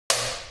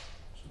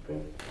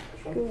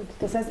Gut,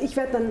 das heißt, ich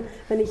werde dann,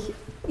 wenn ich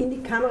in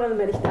die Kamera, dann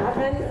werde ich da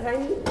rein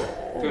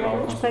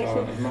sprechen.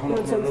 Ich mache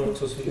noch nur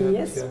zur Sicherheit.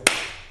 Yes.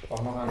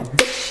 Auch noch einen.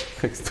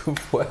 Kriegst du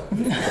vor?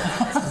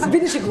 Das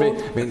bin ich schon gewohnt.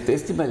 Wenn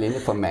das die Marlene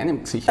vor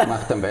meinem Gesicht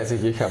macht, dann weiß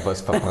ich, ich habe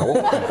was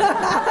verbraucht.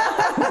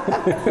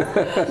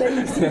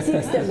 Nein, ich sehe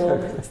es ja noch,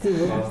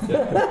 Steve.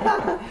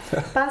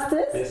 Passt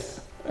das?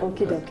 Yes.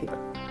 Okay, okay.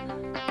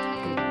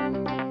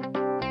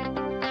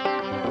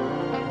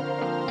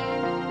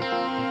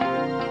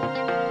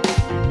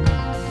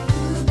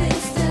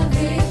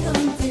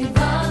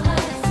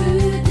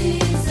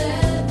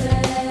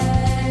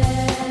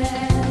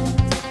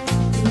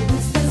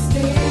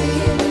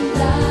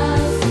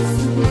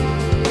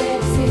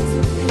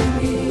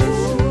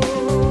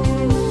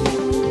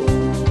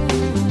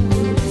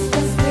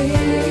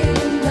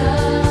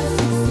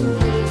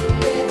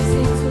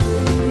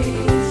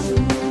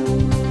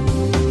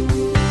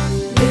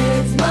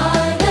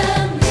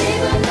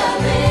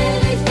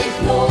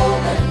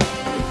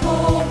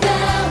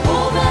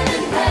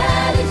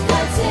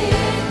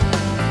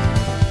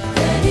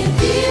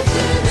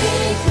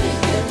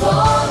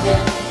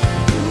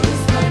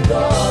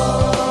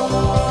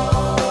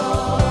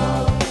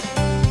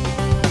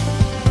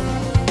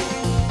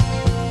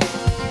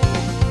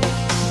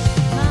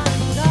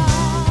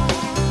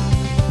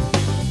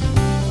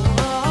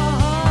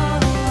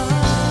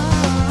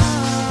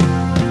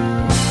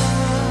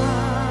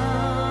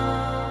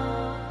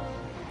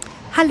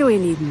 Hallo ihr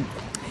Lieben,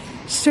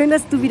 schön,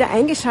 dass du wieder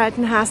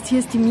eingeschaltet hast. Hier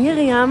ist die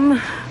Miriam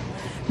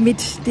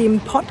mit dem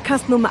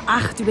Podcast Nummer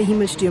 8 über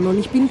Himmelstürmer und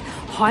ich bin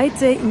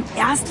heute im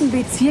 1.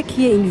 Bezirk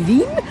hier in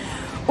Wien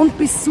und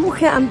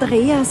besuche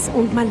Andreas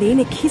und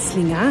Marlene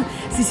Kisslinger.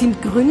 Sie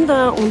sind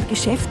Gründer und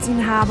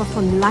Geschäftsinhaber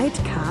von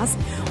Lightcast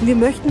und wir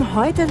möchten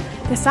heute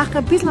der Sache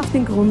ein bisschen auf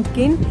den Grund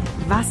gehen,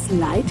 was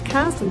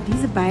Lightcast und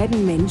diese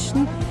beiden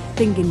Menschen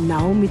denn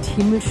genau mit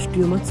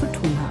Himmelstürmer zu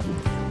tun haben.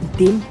 Und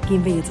dem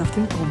gehen wir jetzt auf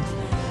den Grund.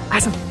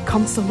 Also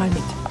kommst du mal mit.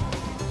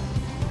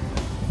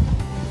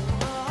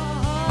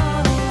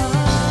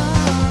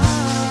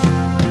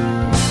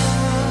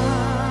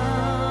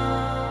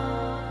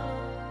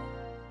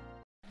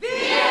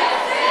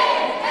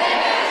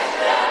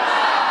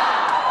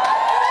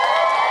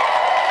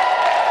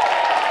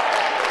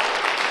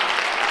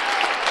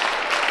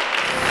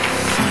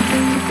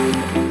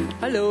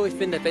 Hallo, ich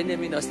bin der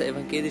Benjamin aus der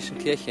Evangelischen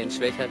Kirche in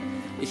Schwächert.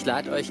 Ich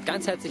lade euch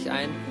ganz herzlich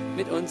ein,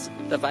 mit uns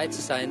dabei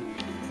zu sein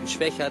in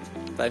Schwächert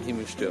beim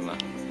Himmelstürmer.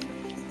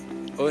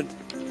 Und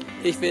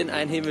ich bin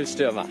ein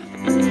Himmelstürmer.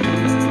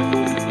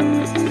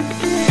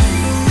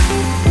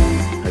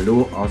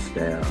 Hallo aus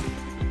Steyr.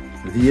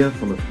 Wir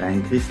von der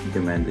Freien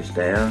Christengemeinde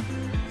Steyr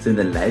sind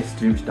ein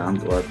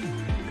Livestream-Standort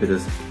für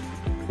das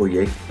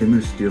Projekt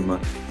Himmelstürmer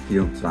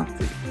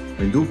 24.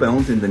 Wenn du bei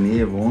uns in der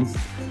Nähe wohnst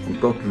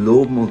und Gott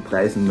loben und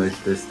preisen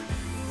möchtest,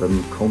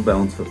 dann komm bei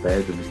uns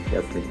vorbei, du bist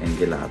herzlich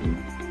eingeladen.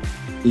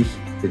 Ich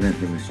bin ein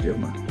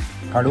Himmelstürmer.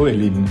 Hallo ihr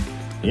Lieben.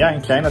 Ja,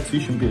 ein kleiner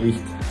Zwischenbericht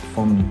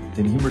von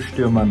den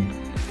Himmelstürmern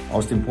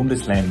aus den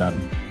Bundesländern.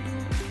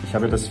 Ich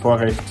habe das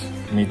Vorrecht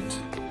mit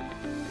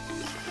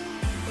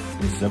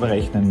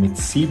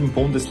 7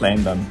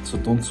 Bundesländern zu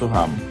tun zu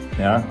haben.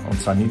 Ja,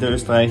 und zwar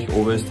Niederösterreich,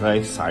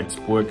 Oberösterreich,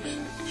 Salzburg,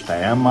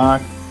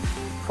 Steiermark,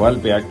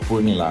 Vorarlberg,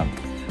 Burgenland.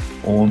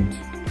 Und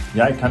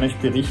ja, ich kann euch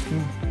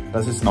berichten,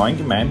 dass es 9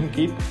 Gemeinden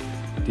gibt,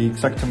 die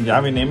gesagt haben,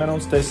 ja, wir nehmen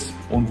uns das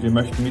und wir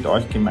möchten mit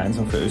euch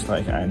gemeinsam für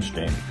Österreich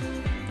einstehen.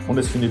 Und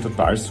das finde ich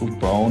total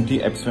super und die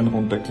Apps werden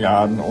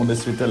runtergeladen und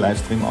es wird der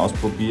Livestream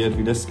ausprobiert,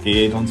 wie das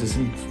geht und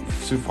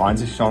sie freuen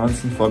sich schon und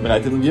sind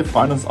vorbereitet und wir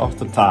freuen uns auch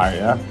total,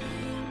 ja.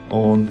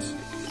 Und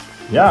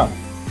ja,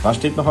 was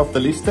steht noch auf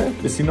der Liste?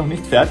 Wir sind noch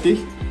nicht fertig.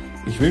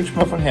 Ich wünsche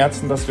mir von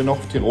Herzen, dass wir noch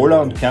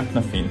Tiroler und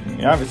Kärntner finden.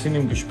 Ja, wir sind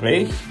im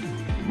Gespräch.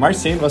 Mal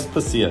sehen, was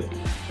passiert.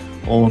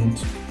 Und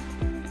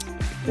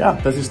ja,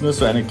 das ist nur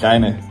so eine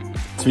kleine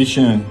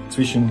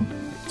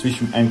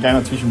ein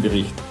kleiner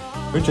Zwischenbericht.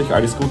 Ich wünsche euch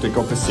alles Gute,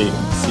 Gottes Segen.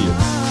 See you.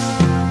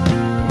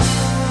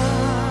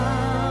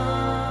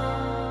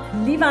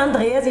 Lieber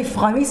Andreas, ich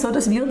freue mich so,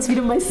 dass wir uns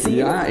wieder mal sehen.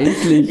 Ja,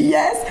 endlich. Yes!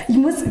 Ich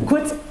muss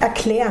kurz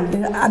erklären,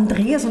 denn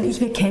Andreas und ich,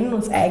 wir kennen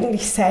uns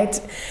eigentlich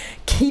seit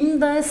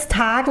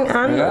Kindestagen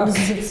an. Ja. Und das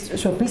ist jetzt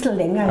schon ein bisschen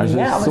länger also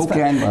her. So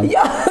klein waren.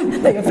 Ja,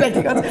 naja, vielleicht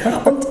nicht ganz.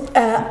 Und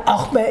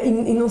auch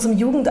in unserem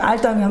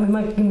Jugendalter, wir haben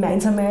immer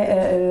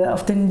gemeinsame,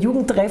 auf den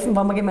Jugendtreffen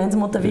waren wir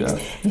gemeinsam unterwegs. Ja.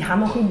 Wir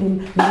haben auch in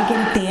dem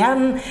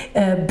legendären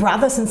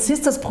Brothers and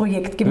Sisters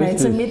Projekt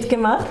gemeinsam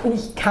mitgemacht. Und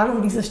ich kann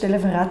an dieser Stelle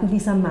verraten,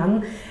 dieser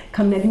Mann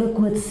kann nicht nur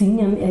gut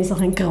singen, er ist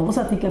auch ein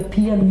großartiger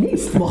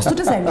Pianist. Machst du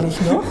das eigentlich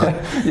noch?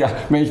 Ja,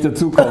 wenn ich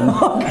dazu komme.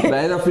 Okay.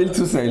 Leider viel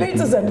zu selten. Viel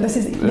zu selten. Das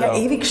ist ja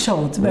ewig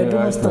geschaut, weil du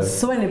hast da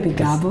so eine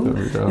Begabung.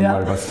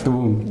 Mal was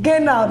tun.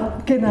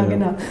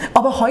 Genau.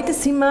 Aber heute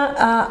sind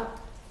wir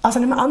aus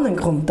einem anderen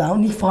Grund da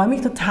und ich freue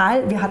mich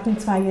total. Wir hatten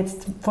zwar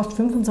jetzt fast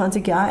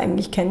 25 Jahre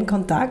eigentlich keinen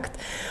Kontakt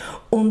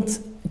und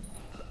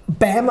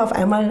bam, auf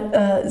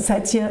einmal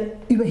seid ihr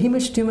über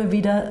Himmelstürmer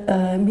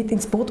wieder mit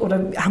ins Boot oder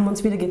haben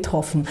uns wieder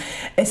getroffen.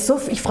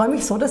 Ich freue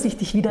mich so, dass ich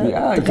dich wieder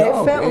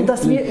treffe und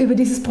dass wir über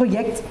dieses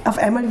Projekt auf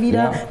einmal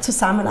wieder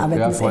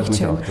zusammenarbeiten. Ja, das ist echt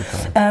schön.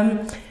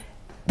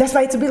 Das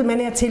war jetzt ein bisschen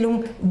meine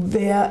Erzählung,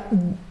 wer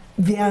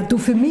du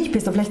für mich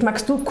bist. Und vielleicht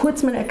magst du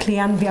kurz mal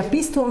erklären, wer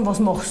bist du und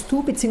was machst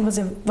du,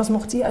 beziehungsweise was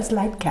macht ihr als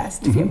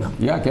Lightcast-Firma?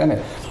 Ja, gerne.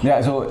 Ja,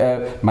 also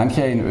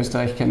manche in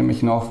Österreich kennen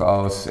mich noch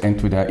aus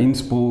entweder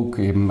Innsbruck,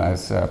 eben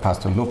als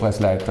Pastor und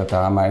Lobpreisleiter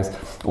damals,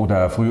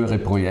 oder frühere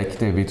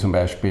Projekte wie zum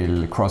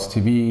Beispiel Cross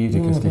TV,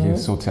 die christliche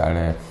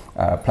soziale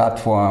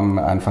Plattform,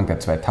 Anfang der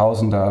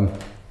 2000er.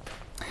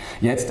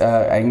 Jetzt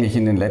eigentlich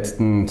in den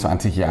letzten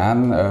 20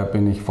 Jahren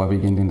bin ich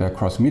vorwiegend in der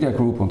Cross Media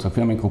Group, unserer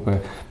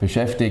Firmengruppe,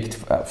 beschäftigt.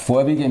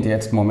 Vorwiegend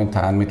jetzt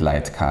momentan mit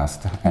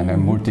Lightcast,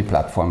 einem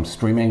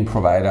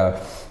Multiplattform-Streaming-Provider,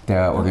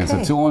 der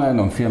Organisationen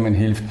und Firmen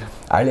hilft,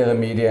 alle ihre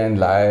Medien,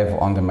 Live-,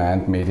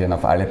 On-Demand-Medien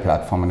auf alle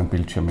Plattformen und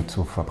Bildschirme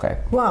zu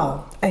verbreiten.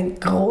 Wow, ein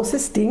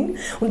großes Ding.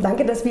 Und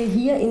danke, dass wir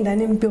hier in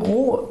deinem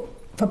Büro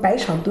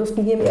vorbeischauen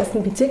durften, hier im 1.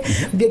 Bezirk.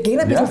 Wir gehen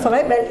ein bisschen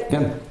vorbei, weil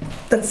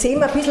dann sehen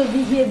wir ein bisschen,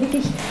 wie hier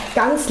wirklich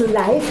ganz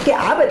live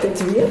gearbeitet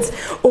wird.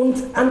 Und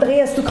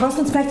Andreas, du kannst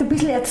uns vielleicht ein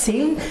bisschen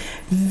erzählen,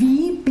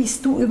 wie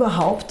bist du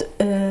überhaupt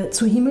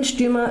zu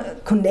Himmelstürmer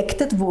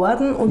connected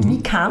worden und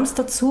wie kam es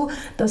dazu,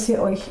 dass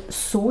ihr euch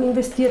so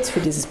investiert für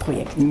dieses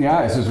Projekt? Ja,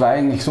 also es war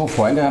eigentlich so,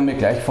 Freunde haben mir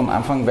gleich vom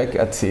Anfang weg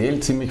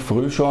erzählt, ziemlich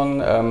früh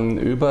schon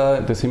über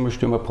das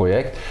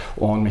Himmelstürmer-Projekt,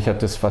 und mich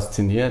hat das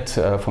fasziniert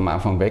vom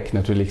Anfang weg,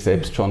 natürlich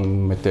selbst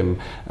schon mit dem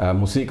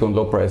Musik- und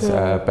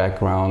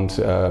Lobpreis-Background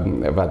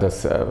war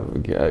das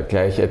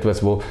gleich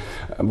etwas, wo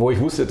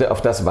ich wusste,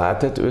 auf das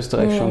wartet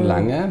Österreich schon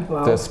lange.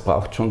 Wow. Das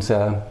braucht schon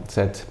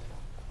seit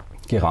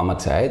geraumer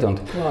Zeit,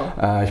 und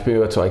ich bin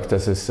überzeugt,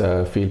 dass es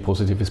viel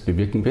Positives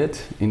bewirken wird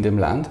in dem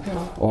Land.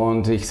 Ja.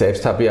 Und ich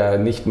selbst habe ja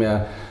nicht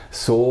mehr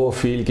so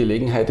viel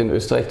Gelegenheit in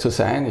Österreich zu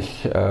sein.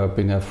 Ich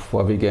bin ja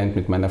vorwiegend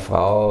mit meiner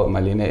Frau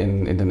Marlene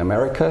in den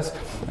Americas.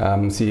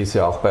 Sie ist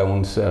ja auch bei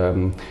uns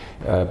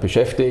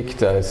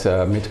beschäftigt als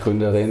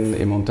Mitgründerin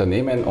im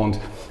Unternehmen, und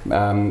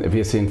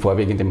wir sind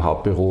vorwiegend im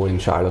Hauptbüro in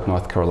Charlotte,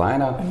 North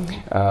Carolina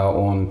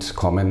und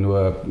kommen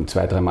nur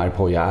 2-3 Mal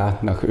pro Jahr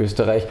nach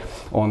Österreich.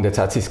 Und jetzt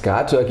hat es sich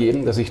gerade so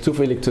ergeben, dass ich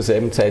zufällig zur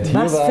selben Zeit hier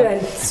war. Was für ein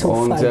Zufall,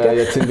 und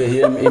jetzt sind wir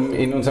hier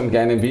in unserem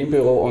kleinen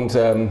Wien-Büro,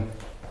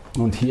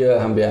 und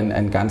hier haben wir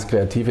ein ganz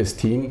kreatives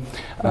Team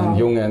an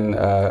jungen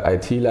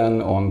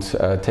IT-Lern und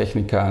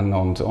Technikern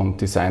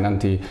und Designern,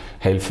 die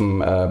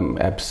helfen,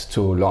 Apps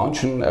zu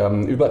launchen.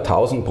 Über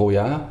 1000 pro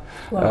Jahr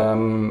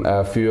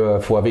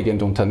für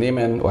vorwiegend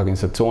Unternehmen,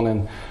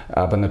 Organisationen,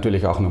 aber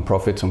natürlich auch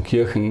Non-Profits und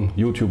Kirchen,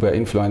 YouTuber,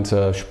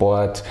 Influencer,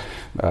 Sport,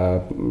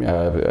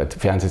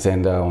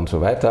 Fernsehsender und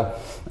so weiter,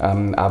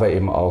 aber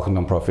eben auch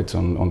Non-Profits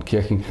und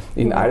Kirchen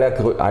in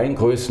allen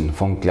Größen,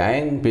 von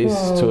klein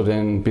bis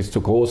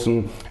zu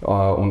großen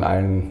und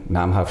allen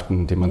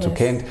namhaften, die man so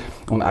kennt,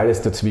 und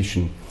alles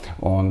dazwischen.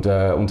 Und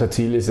unser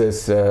Ziel ist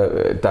es,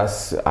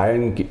 das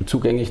allen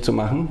zugänglich zu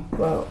machen,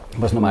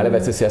 was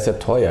normalerweise sehr, sehr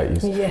teuer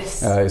ist.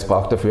 Es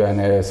braucht dafür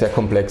eine sehr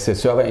komplexe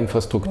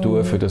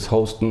Serverinfrastruktur für das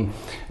Hosten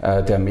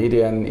der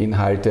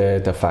Medieninhalte,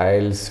 der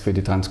Files, für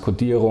die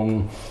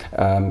Transkodierung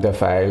der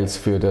Files,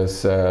 für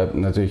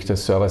natürlich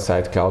das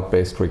Server-Side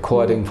Cloud-Based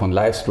Recording von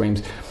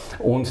Livestreams.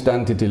 Und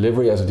dann die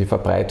Delivery, also die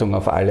Verbreitung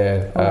auf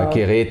alle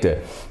Geräte.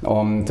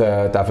 Und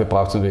dafür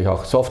braucht es natürlich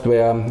auch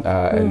Software,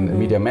 ein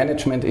Media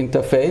Management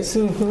Interface,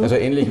 also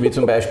ähnlich wie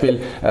zum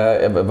Beispiel,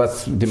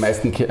 was die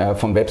meisten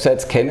von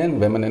Websites kennen.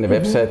 Wenn man eine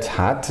Website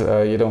hat,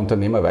 jeder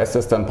Unternehmer weiß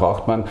das, dann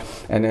braucht man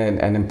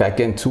einen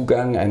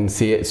Backend-Zugang, ein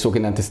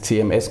sogenanntes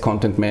CMS,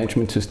 Content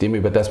Management System,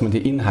 über das man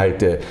die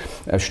Inhalte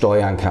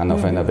steuern kann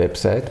auf einer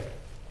Website.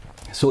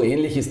 So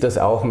ähnlich ist das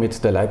auch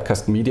mit der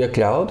Lightcast Media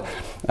Cloud.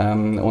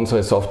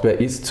 Unsere Software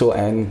ist so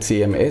ein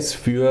CMS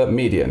für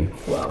Medien,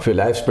 für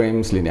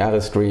Livestreams,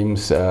 lineare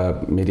Streams,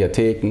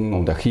 Mediatheken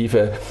und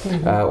Archive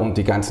und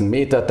die ganzen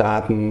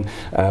Metadaten.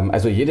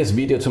 Also jedes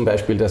Video zum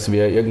Beispiel, das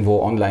wir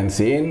irgendwo online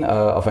sehen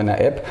auf einer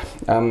App,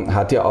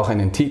 hat ja auch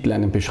einen Titel,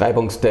 einen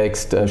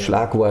Beschreibungstext,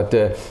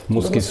 Schlagworte,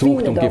 muss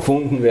gesucht und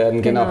gefunden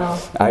werden. Genau.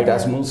 All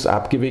das muss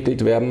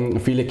abgewickelt werden.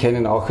 Viele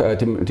kennen auch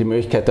die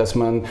Möglichkeit, dass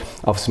man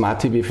auf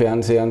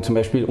Smart-TV-Fernsehern zum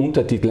Beispiel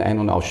Untertitel ein-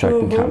 und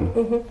ausschalten kann.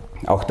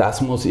 Auch das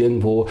muss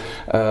irgendwo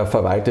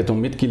verwaltet und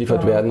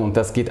mitgeliefert werden, und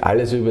das geht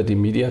alles über die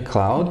Media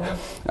Cloud,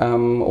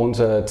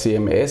 unser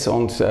CMS,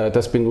 und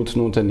das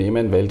benutzen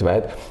Unternehmen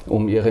weltweit,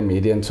 um ihre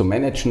Medien zu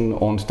managen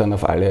und dann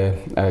auf alle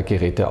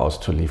Geräte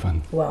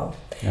auszuliefern. Wow.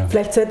 Ja.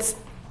 Vielleicht seid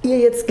ihr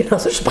jetzt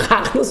genauso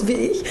sprachlos wie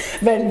ich,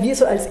 weil wir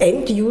so als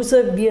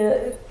End-User, wir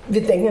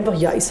denken einfach,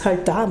 ja, ist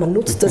halt da, man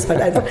nutzt das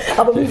halt einfach.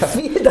 Aber wie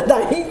viel da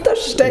dahinter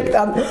steckt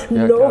an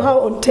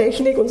Know-how und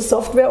Technik und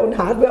Software und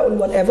Hardware und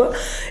whatever,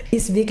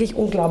 ist wirklich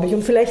unglaublich.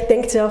 Und vielleicht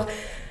denkt ihr auch,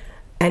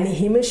 eine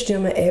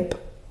Himmelstürmer-App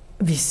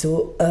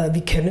wieso,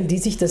 wie können die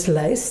sich das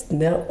leisten?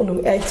 Ja? Und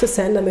um ehrlich zu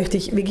sein, da möchte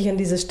ich wirklich an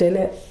dieser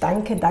Stelle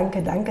danke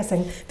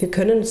sagen. Wir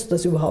können uns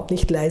das überhaupt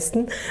nicht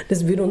leisten.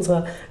 Das würde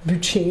unser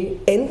Budget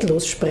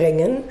endlos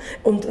sprengen.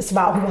 Und es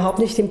war auch überhaupt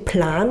nicht im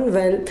Plan,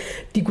 weil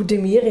die gute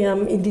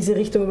Miriam in diese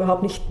Richtung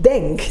überhaupt nicht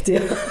denkt.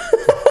 Ja?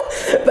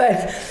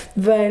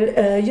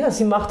 weil ja,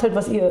 sie macht halt,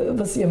 was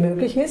ihr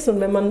möglich ist. Und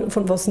wenn man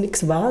von was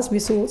nichts weiß,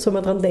 wieso soll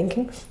man dran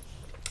denken?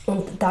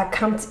 Und da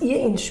kamt ihr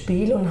ins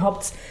Spiel und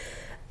habt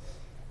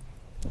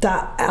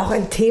da auch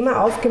ein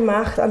Thema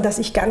aufgemacht, an das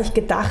ich gar nicht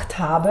gedacht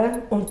habe,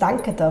 und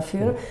danke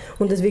dafür.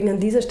 Und deswegen an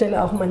dieser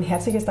Stelle auch mein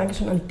herzliches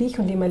Dankeschön an dich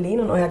und die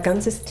Marlene und euer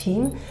ganzes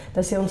Team,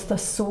 dass ihr uns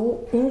das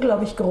so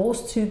unglaublich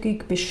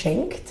großzügig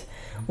beschenkt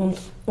und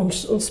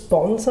uns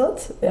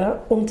sponsert, ja,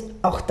 und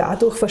auch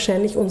dadurch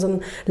wahrscheinlich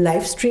unseren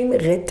Livestream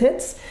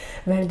rettet,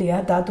 weil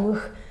der dadurch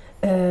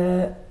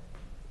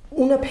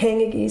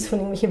unabhängig ist von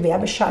irgendwelchen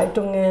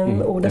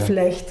Werbeschaltungen oder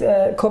vielleicht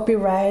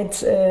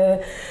Copyright,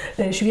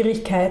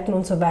 Schwierigkeiten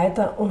und so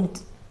weiter. Und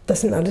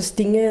das sind alles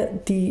Dinge,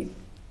 die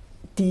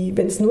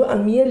wenn es nur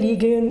an mir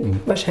liegen,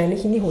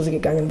 wahrscheinlich in die Hose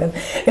gegangen wären.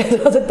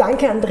 Also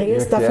danke,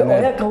 Andreas, dafür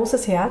euer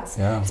großes Herz.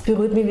 Ja. Das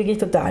berührt mich wirklich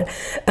total.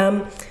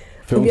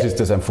 Für uns ist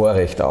das ein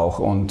Vorrecht auch,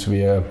 und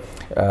wir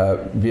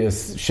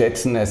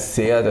schätzen es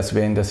sehr, dass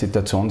wir in der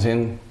Situation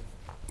sind,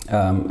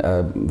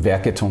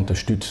 Werke zu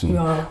unterstützen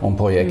und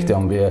Projekte.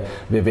 Und wir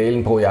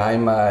wählen pro Jahr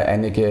immer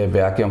einige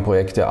Werke und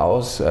Projekte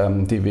aus,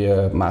 die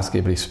wir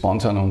maßgeblich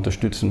sponsern und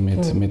unterstützen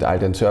mit all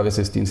den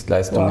Services,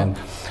 Dienstleistungen,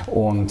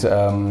 und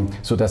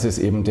so dass es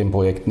eben dem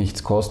Projekt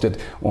nichts kostet.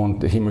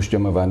 Und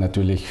Himmelstürmer war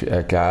natürlich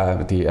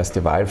klar die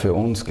erste Wahl für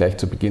uns, gleich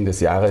zu Beginn des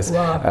Jahres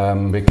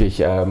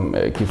wirklich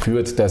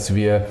geführt, dass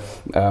wir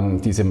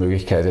diese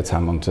Möglichkeit jetzt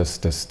haben, und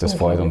das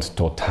freut uns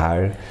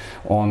total.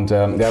 Und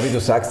ja, wie du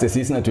sagst, es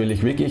ist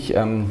natürlich wirklich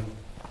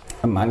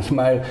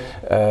manchmal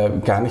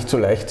gar nicht so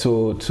leicht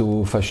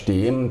zu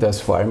verstehen,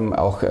 dass vor allem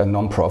auch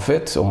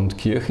Non-Profits und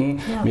Kirchen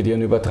mit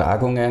ihren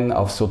Übertragungen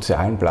auf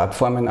sozialen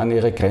Plattformen an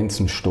ihre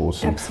Grenzen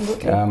stoßen.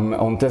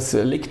 Und das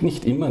liegt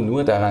nicht immer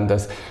nur daran,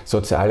 dass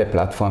soziale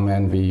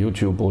Plattformen wie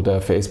YouTube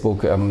oder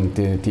Facebook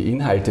die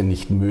Inhalte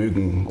nicht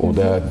mögen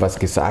oder was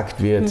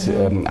gesagt wird,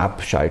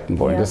 abschalten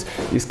wollen. Das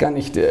ist gar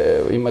nicht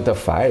immer der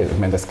Fall. Ich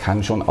meine, das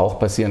kann schon auch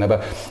passieren,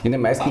 aber in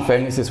den meisten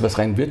Fällen ist es was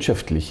rein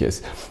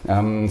Wirtschaftliches.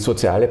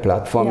 Soziale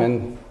Plattformen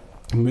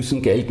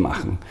müssen Geld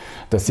machen.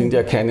 Das sind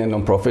ja keine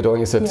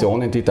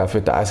Non-Profit-Organisationen, die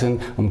dafür da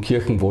sind, um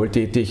Kirchen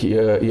wohltätig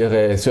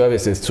ihre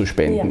Services zu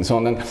spenden,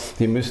 sondern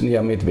die müssen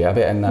ja mit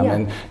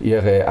Werbeeinnahmen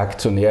ihre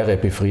Aktionäre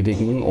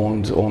befriedigen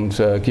und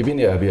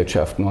Gewinne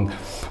erwirtschaften.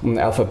 Und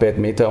Alphabet,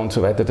 Meta und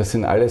so weiter, das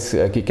sind alles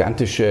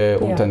gigantische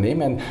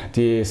Unternehmen,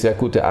 die sehr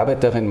gute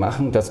Arbeit darin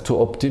machen, das zu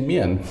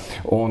optimieren.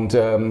 Und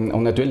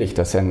natürlich,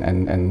 dass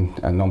ein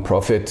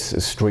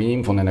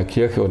Non-Profit-Stream von einer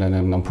Kirche oder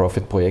einem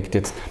Non-Profit-Projekt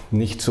jetzt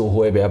nicht so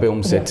hohe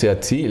Werbeumsätze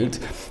erzielt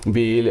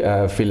wie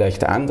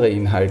vielleicht andere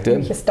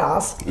Inhalte,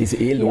 ist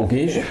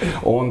logisch.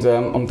 Und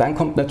dann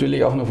kommt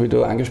natürlich auch noch, wie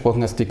du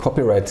angesprochen hast, die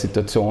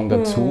Copyright-Situation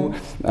dazu.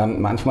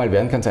 Manchmal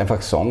werden ganz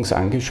einfach Songs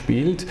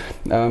angespielt,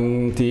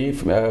 die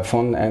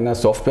von einer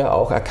Software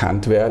auch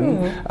erkannt werden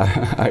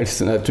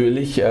als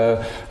natürlich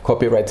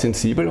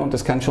Copyright-sensibel, und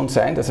das kann schon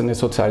sein, dass eine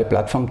soziale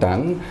Plattform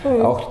dann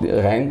auch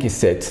rein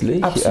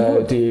gesetzlich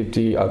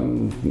die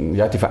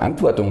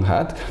Verantwortung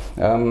hat,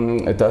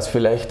 das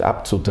vielleicht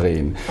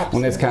abzudrehen.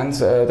 Und es kann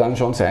dann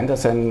schon sein,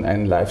 dass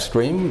ein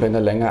Livestream, wenn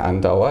er länger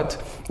andauert,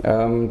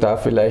 da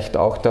vielleicht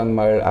auch dann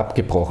mal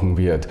abgebrochen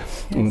wird.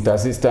 Und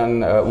das ist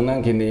dann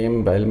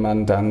unangenehm, weil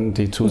man dann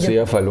die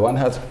Zuseher verloren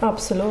hat.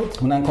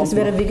 Absolut. Und dann kommt das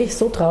wäre wirklich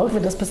so traurig,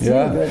 wenn das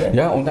passieren würde.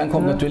 Ja, und dann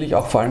kommt natürlich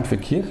auch vor allem für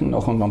Kirchen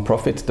noch und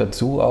Non-Profit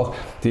dazu auch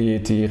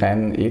die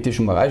rein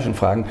ethischen, moralischen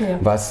Fragen.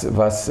 Was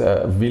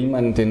will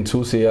man den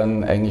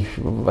Zusehern eigentlich,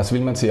 was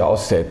will man sie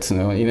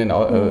aussetzen, ihnen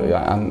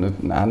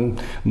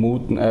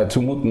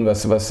zumuten,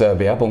 was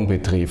Werbung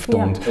betrifft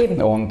und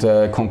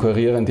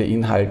konkurrierende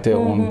Inhalte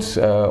und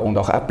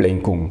auch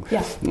Ablenkung.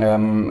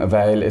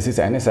 Weil es ist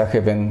eine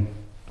Sache, wenn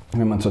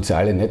man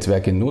soziale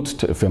Netzwerke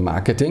nutzt für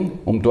Marketing,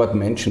 um dort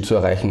Menschen zu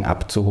erreichen,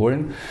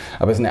 abzuholen.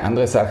 Aber es ist eine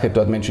andere Sache,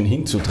 dort Menschen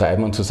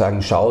hinzutreiben und zu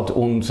sagen, schaut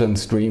unseren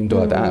Stream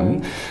dort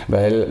an,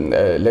 weil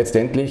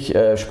letztendlich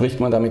spricht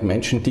man da mit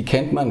Menschen, die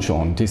kennt man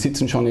schon, die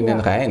sitzen schon in den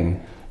Reihen.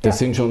 Das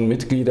sind schon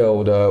Mitglieder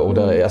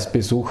oder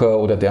Erstbesucher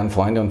oder deren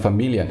Freunde und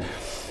Familien.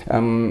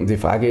 Die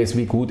Frage ist,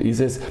 wie gut ist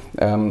es,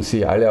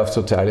 sie alle auf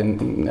soziale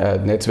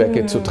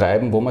Netzwerke zu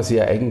treiben, wo man sie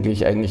ja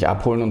eigentlich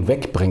abholen und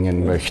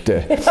wegbringen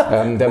möchte,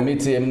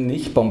 damit sie eben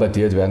nicht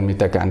bombardiert werden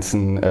mit der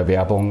ganzen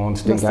Werbung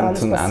und den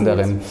ganzen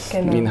anderen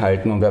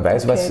Inhalten. Und wer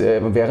weiß,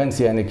 während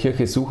sie eine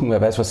Kirche suchen,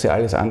 wer weiß, was sie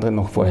alles andere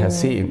noch vorher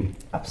sehen.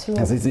 Absolut.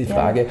 Also ist die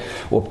Frage,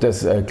 ob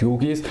das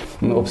klug ist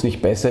und ob es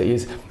nicht besser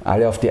ist,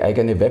 alle auf die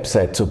eigene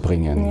Website zu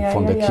bringen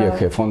von der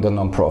Kirche, von der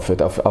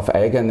Non-Profit, auf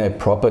eigene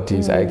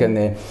Properties,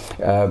 eigene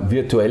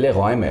virtuelle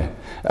Räume,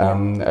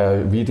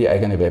 wie die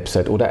eigene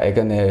Website oder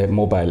eigene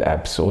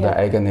Mobile-Apps oder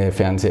eigene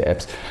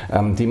Fernseh-Apps,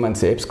 die man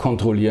selbst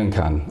kontrollieren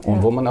kann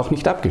und wo man auch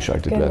nicht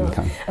abgeschaltet werden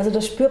kann. Also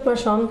das spürt man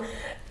schon.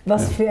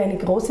 was für eine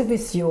große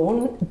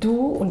Vision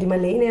du und die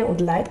Marlene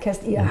und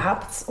Lightcast ihr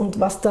habt und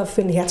was da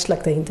für ein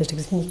Herzschlag dahinter steckt.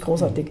 Das finde ich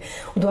großartig.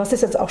 Und du hast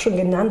es jetzt auch schon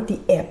genannt, die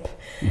App.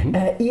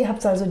 Ihr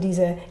habt also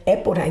diese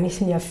App, oder eigentlich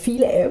sind ja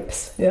viele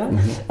Apps, ja?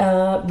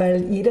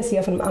 Weil jedes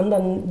Jahr von einem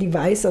anderen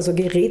Device, also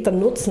Gerät dann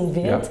nutzen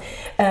wird.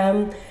 Ja.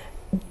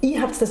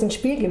 Ihr habt das ins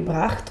Spiel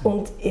gebracht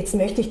und jetzt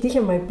möchte ich dich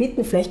einmal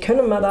bitten, vielleicht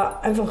können wir da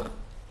einfach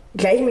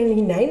gleich mal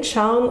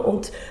hineinschauen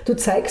und du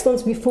zeigst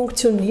uns, wie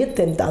funktioniert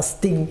denn das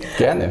Ding.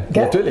 Gerne,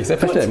 natürlich,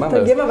 selbstverständlich. Machen wir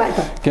das. Dann gehen wir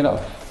weiter. Genau.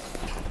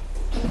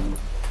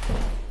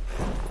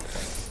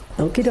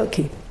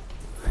 Okay.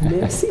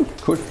 Merci.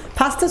 Cool.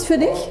 Passt das für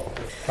dich?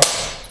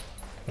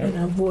 Ja.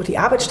 Genau, wo die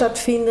Arbeit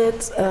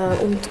stattfindet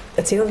und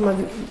erzähl uns mal,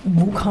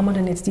 wo kann man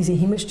denn jetzt diese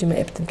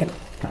Himmelstürmer-App denn genau?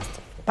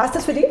 Passt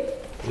das für dich?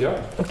 Ja.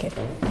 Okay.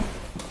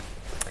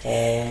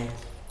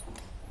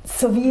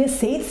 So wie ihr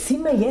seht,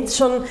 sind wir jetzt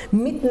schon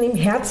mitten im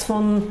Herz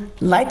von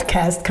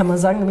Lightcast, kann man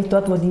sagen, nämlich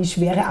dort, wo die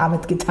schwere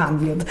Arbeit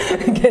getan wird.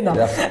 Genau.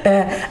 Ja.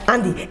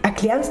 Andi,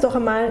 erklär uns doch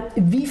einmal,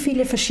 wie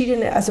viele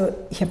verschiedene, also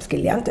ich habe es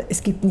gelernt,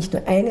 es gibt nicht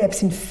nur eine App, es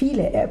sind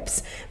viele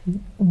Apps.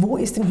 Wo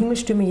ist denn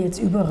Himmelstürmer jetzt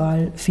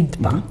überall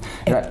findbar,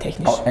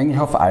 app-technisch? Ja, eigentlich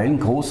auf allen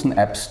großen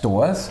App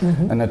Stores,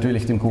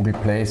 natürlich dem Google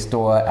Play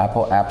Store,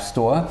 Apple App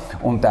Store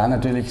und da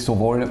natürlich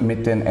sowohl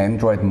mit den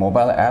Android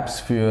Mobile Apps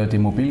für die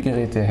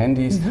Mobilgeräte,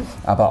 Handys,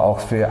 aber auch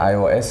für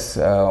iOS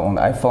und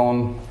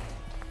iPhone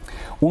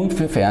und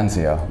für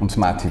Fernseher und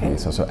Smart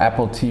TVs, also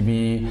Apple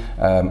TV,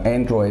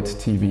 Android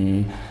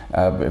TV.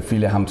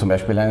 Viele haben zum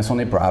Beispiel eine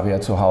Sony Bravia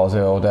zu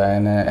Hause oder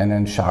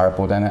einen Sharp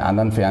oder einen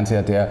anderen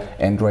Fernseher, der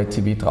Android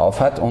TV drauf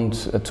hat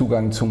und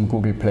Zugang zum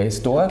Google Play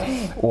Store.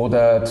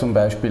 Oder zum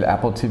Beispiel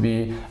Apple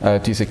TV,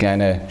 diese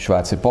kleine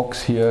schwarze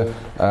Box hier.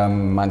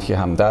 Manche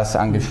haben das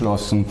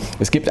angeschlossen.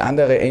 Es gibt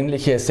andere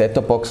ähnliche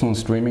Set-Top-Boxen und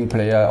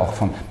Streaming-Player, auch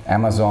von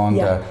Amazon,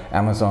 der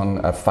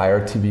Amazon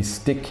Fire TV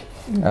Stick.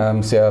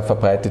 Sehr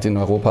verbreitet in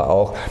Europa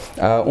auch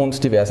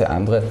und diverse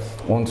andere.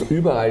 Und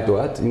überall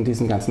dort in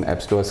diesen ganzen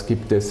App Stores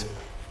gibt es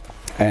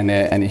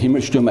eine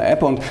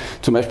Himmelstürmer-App und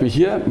zum Beispiel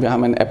hier, wir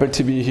haben ein Apple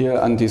TV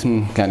hier an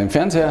diesem kleinen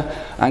Fernseher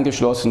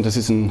angeschlossen. Das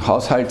ist ein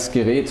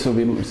Haushaltsgerät, so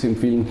wie es in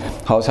vielen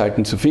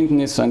Haushalten zu finden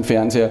ist, so ein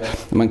Fernseher.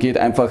 Man geht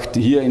einfach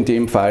hier in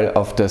dem Fall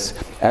auf das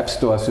App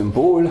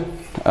Store-Symbol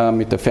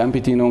mit der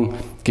Fernbedienung,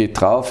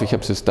 geht drauf. Ich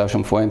habe es jetzt da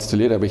schon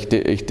vorinstalliert, aber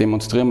ich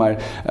demonstriere mal,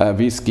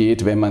 wie es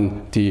geht, wenn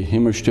man die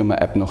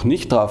Himmelstürmer-App noch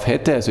nicht drauf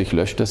hätte. Also ich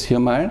lösche das hier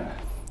mal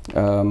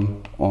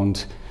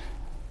und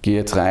gehe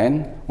jetzt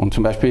rein und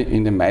zum Beispiel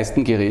in den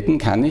meisten Geräten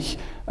kann ich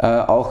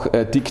auch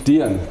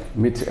diktieren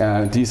mit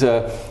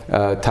dieser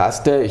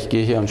Taste. Ich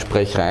gehe hier und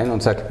spreche rein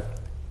und sage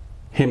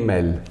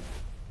Himmel.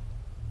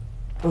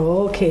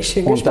 Okay,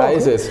 schön gesprochen. Und da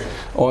ist es.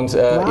 Und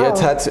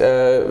jetzt hat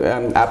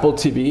Apple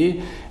TV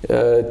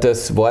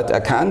das Wort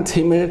erkannt,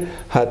 Himmel,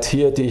 hat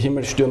hier die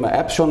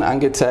Himmelstürmer-App schon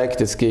angezeigt.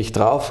 Jetzt gehe ich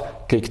drauf,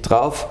 klicke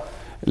drauf,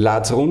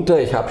 lade es runter,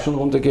 ich habe schon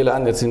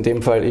runtergeladen, jetzt in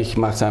dem Fall, ich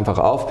mache es einfach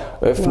auf,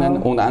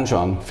 öffnen und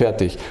anschauen,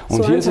 fertig.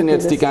 Und so hier sind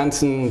jetzt die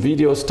ganzen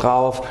Videos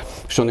drauf,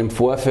 schon im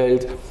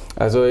Vorfeld.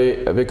 Also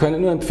wir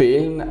können nur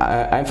empfehlen,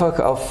 einfach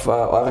auf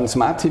euren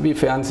Smart TV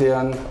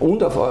Fernsehern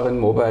und auf euren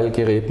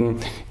Mobile-Geräten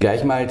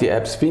gleich mal die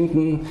Apps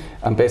finden,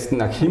 am besten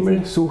nach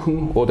Himmel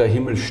suchen oder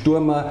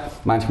Himmelstürmer.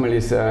 Manchmal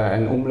ist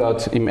ein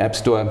Umlaut im App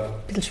Store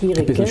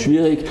ein bisschen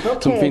schwierig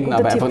zum Finden,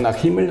 aber einfach nach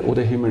Himmel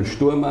oder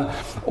Himmelstürmer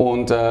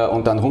und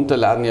dann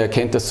runterladen. Ihr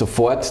erkennt das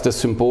sofort,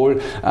 das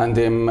Symbol an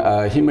dem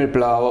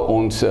Himmelblau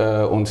und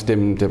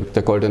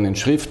der goldenen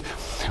Schrift.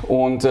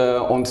 Und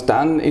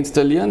dann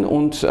installieren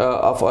und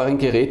auf euren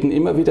Geräten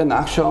immer wieder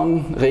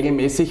nachschauen,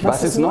 regelmäßig,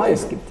 was es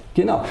Neues gibt.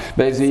 Genau,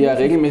 weil sie ja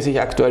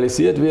regelmäßig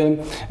aktualisiert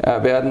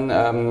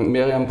werden.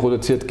 Miriam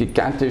produziert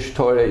gigantisch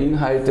tolle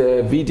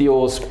Inhalte,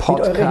 Videos,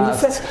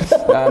 Podcasts.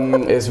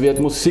 Es wird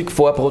Musik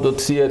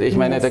vorproduziert. Ich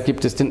meine, da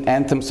gibt es den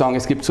Anthem-Song.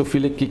 Es gibt so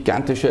viele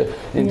gigantische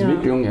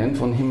Entwicklungen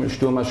von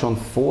Himmelstürmer schon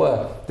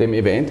vor dem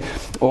Event.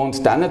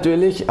 Und dann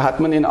natürlich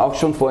hat man ihn auch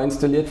schon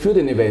vorinstalliert für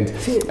den Event.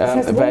 Das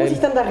heißt, wo muss ich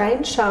dann da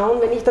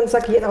reinschauen, wenn ich dann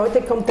sage, heute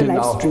kommt der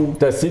Livestream?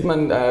 Das sieht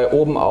man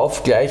oben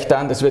auf gleich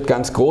dann. Das wird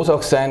ganz groß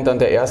auch sein. Dann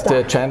der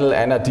erste Channel,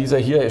 einer dieser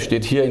hier,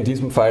 steht hier in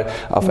diesem Fall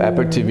auf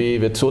Apple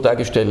TV, wird so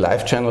dargestellt,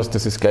 Live-Channels,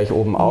 das ist gleich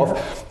oben auf.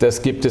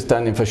 Das gibt es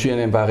dann in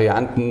verschiedenen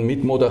Varianten,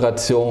 mit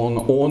Moderation,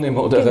 ohne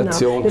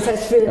Moderation. Genau. Das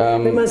heißt,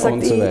 wenn man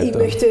sagt, ich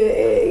möchte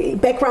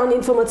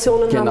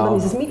Background-Informationen haben, dann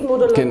ist es mit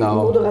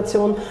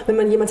Moderation. Wenn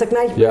man jemand sagt,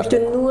 nein, ich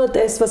möchte nur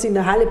das, was in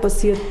der Halle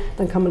passiert,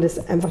 dann kann man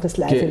das einfach das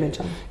Live-Event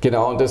schauen.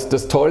 Genau, und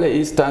das Tolle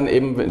ist dann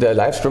eben, der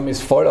Livestream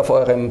ist voll auf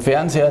eurem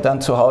Fernseher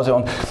dann zu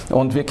Hause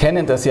und wir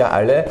kennen das ja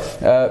alle,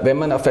 wenn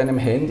man auf einem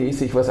Handy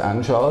sich was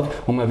anschaut, anschaut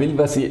und man will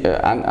was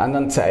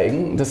anderen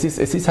zeigen. Es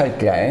ist halt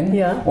klein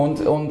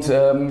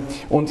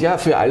und ja,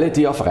 für alle,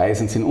 die auf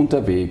Reisen sind,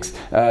 unterwegs,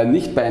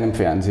 nicht bei einem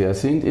Fernseher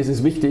sind, ist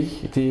es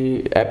wichtig,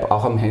 die App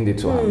auch am Handy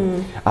zu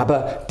haben.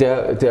 Aber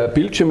der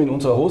Bildschirm in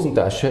unserer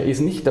Hosentasche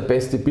ist nicht der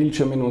beste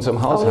Bildschirm in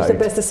unserem Haushalt. Auch nicht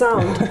der beste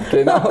Sound.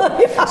 Genau,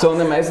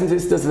 sondern meistens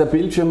ist das der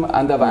Bildschirm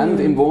an der Wand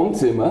im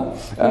Wohnzimmer,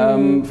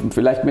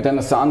 vielleicht mit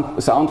einer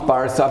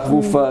Soundbar,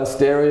 Subwoofer,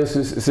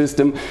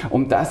 Stereo-System,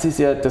 und das ist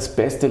ja das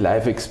beste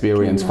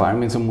Live-Experience, vor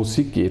allem wenn es um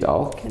Musik geht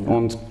auch.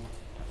 Und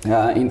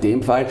ja, in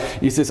dem Fall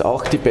ist es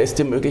auch die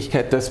beste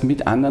Möglichkeit, das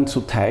mit anderen zu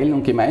teilen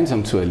und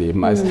gemeinsam zu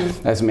erleben.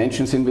 Als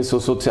Menschen sind wir so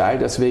sozial,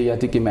 dass wir ja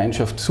die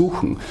Gemeinschaft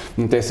suchen.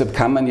 Und deshalb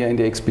kann man ja in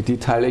die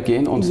Expedithalle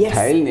gehen und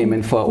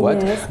teilnehmen vor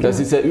Ort. Das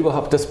ist ja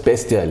überhaupt das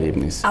beste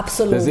Erlebnis.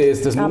 Absolut. Das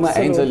ist das Nummer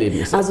 1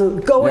 Erlebnis. Also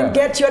go and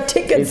get your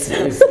tickets.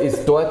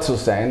 Ist dort zu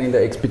sein in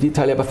der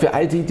Expedithalle, aber für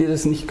all die, die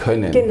das nicht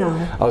können,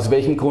 aus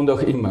welchem Grund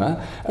auch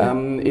immer,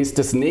 ist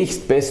das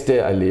nächstbeste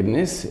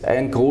Erlebnis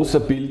ein großer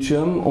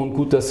Bildschirm und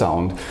guter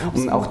Sound.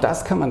 Und auch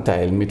das kann man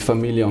teilen mit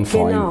Familie und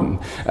Freunden.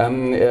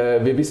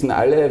 Wir wissen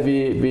alle,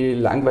 wie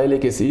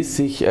langweilig es ist,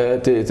 sich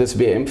das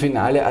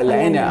WM-Finale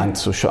alleine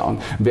anzuschauen,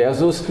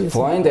 versus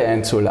Freunde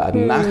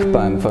einzuladen,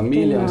 Nachbarn,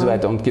 Familie und so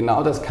weiter. Und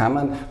genau das kann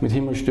man mit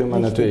Himmelstürmer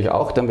natürlich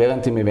auch dann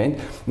während dem Event.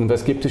 Und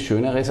was gibt es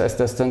Schöneres, als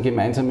das dann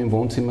gemeinsam im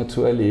Wohnzimmer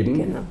zu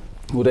erleben?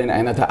 Oder in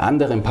einer der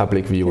anderen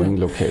Public Viewing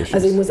Locations.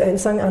 Also ich muss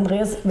eins sagen,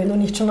 Andreas, wenn du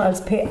nicht schon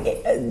als PR,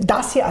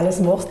 das hier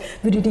alles machst,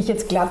 würde ich dich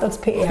jetzt glatt als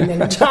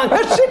PR-Manager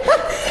engagieren.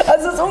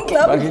 Also es ist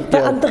unglaublich.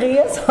 Der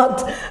Andreas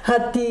hat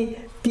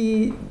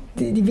die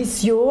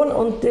Vision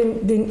und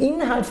den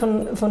Inhalt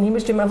von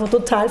Himmelstürmer einfach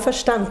total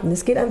verstanden.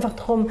 Es geht einfach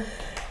darum,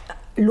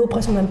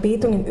 Lobpreis und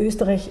Anbetung in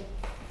Österreich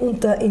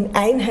in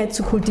Einheit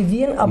zu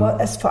kultivieren, aber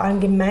es vor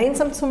allem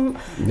gemeinsam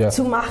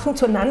zu machen,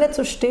 zueinander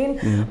zu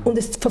stehen und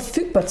es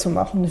verfügbar zu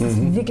machen. Das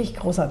ist wirklich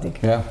großartig.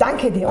 Ja.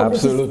 Danke dir. Und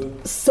absolut.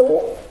 Es ist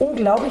so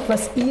unglaublich,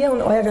 was ihr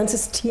und euer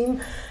ganzes Team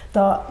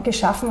da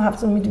geschaffen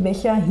habt und mit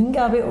welcher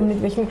Hingabe und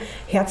mit welchem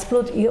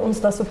Herzblut ihr uns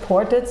da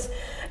supportet.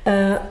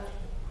 Da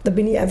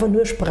bin ich einfach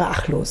nur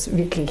sprachlos,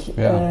 wirklich.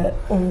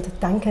 Und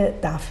danke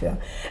dafür.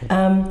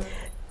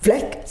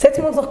 Vielleicht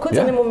setzen wir uns noch kurz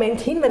einen Moment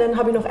hin, weil dann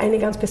habe ich noch eine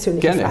ganz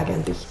persönliche Frage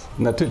an dich.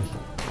 Natürlich.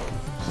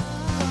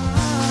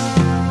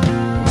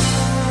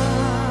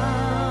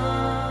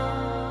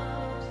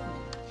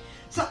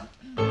 So,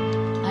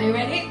 are you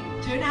ready?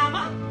 Turn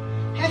Hammer,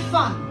 have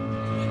fun.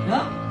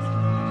 Ja?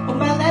 Und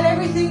bei Let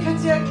Everything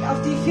könnt ihr auf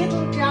die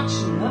Viertel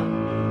klatschen. Ja?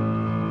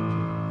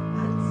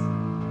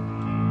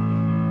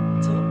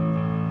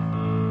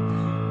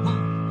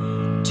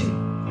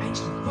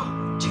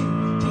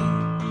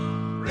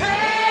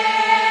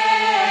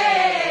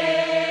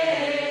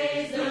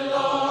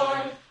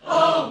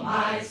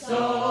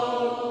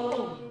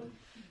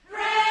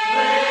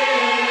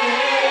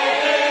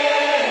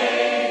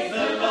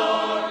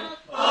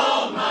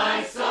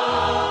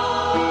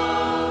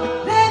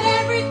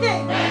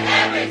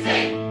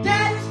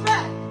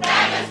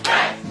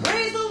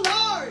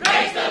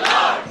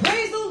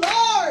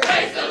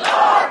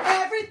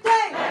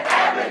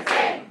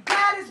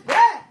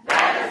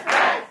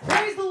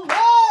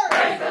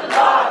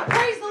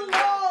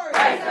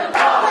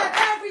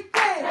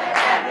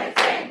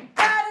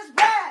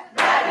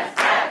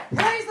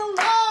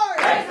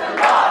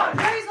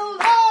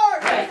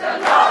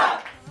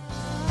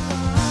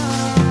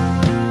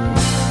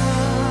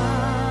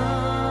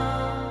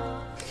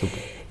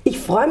 Ich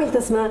freue mich,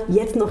 dass wir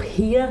jetzt noch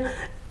hier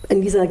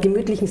in dieser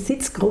gemütlichen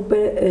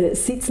Sitzgruppe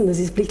sitzen. Das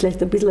ist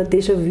vielleicht ein bisschen ein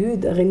Déjà-vu,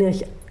 da erinnere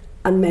ich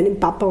an meinen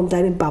Papa und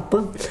deinen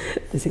Papa,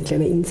 das ist ein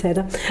kleiner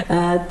Insider,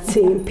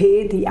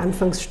 CMP, die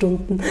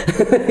Anfangsstunden,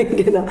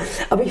 genau.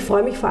 Aber ich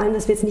freue mich vor allem,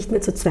 dass wir jetzt nicht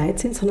mehr zu zweit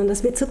sind, sondern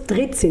dass wir zu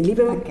dritt sind.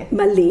 Liebe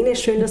Marlene,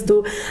 schön, dass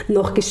du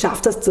noch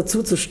geschafft hast,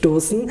 dazu zu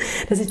stoßen.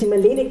 Das ist die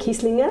Marlene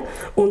Kisslinger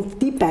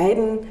und die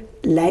beiden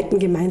leiten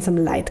gemeinsam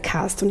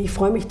Lightcast und ich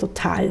freue mich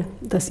total,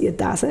 dass ihr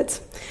da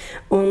seid.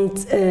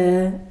 Und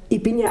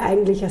ich bin ja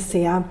eigentlich eine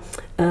sehr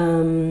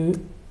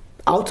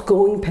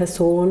outgoing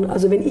Person,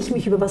 also wenn ich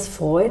mich über was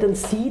freue, dann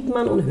sieht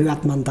man und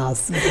hört man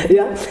das.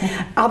 Ja?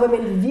 Aber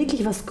wenn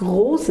wirklich was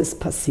Großes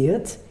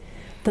passiert,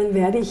 dann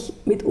werde ich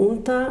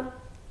mitunter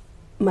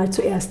mal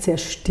zuerst sehr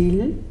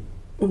still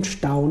und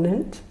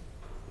staunend,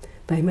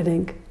 weil ich mir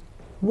denke,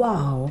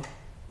 wow,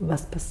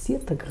 was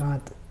passiert da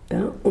gerade?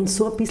 Ja? Und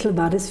so ein bisschen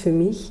war das für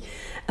mich,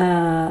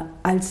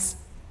 als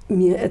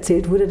mir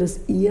erzählt wurde, dass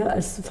ihr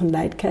als von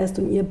Lightcast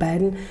und ihr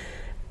beiden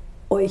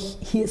euch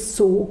hier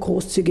so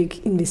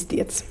großzügig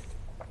investiert.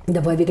 Und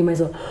da war ich wirklich mal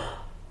so,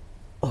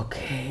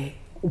 okay,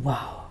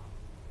 wow,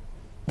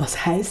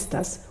 was heißt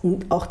das?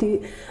 Und auch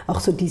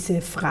so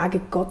diese Frage,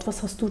 Gott,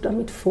 was hast du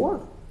damit vor?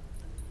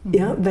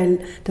 Ja, weil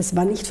das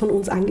war nicht von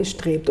uns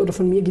angestrebt oder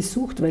von mir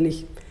gesucht, weil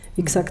ich,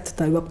 wie gesagt,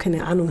 da überhaupt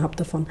keine Ahnung habe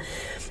davon.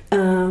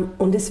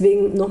 Und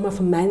deswegen nochmal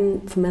von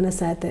meiner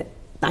Seite,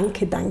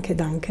 danke, danke,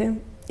 danke.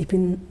 Ich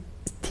bin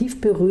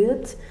tief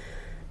berührt,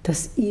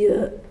 dass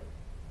ihr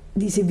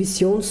diese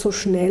Vision so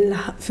schnell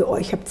für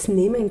euch habt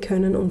nehmen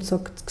können und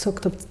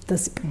gesagt habt,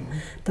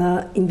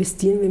 da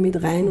investieren wir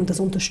mit rein und das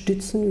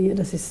unterstützen wir,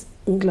 das ist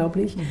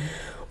unglaublich.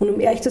 Und um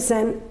ehrlich zu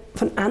sein,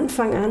 von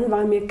Anfang an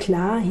war mir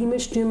klar,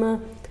 Himmelstürmer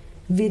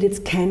wird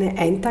jetzt keine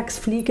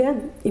Eintagsfliege,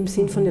 im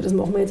Sinn von, ja, das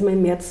machen wir jetzt mal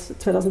im März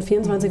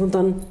 2024 und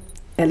dann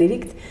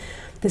erledigt.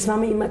 Das war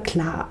mir immer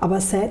klar, aber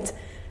seit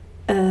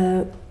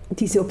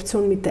diese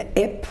Option mit der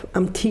App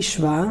am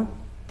Tisch war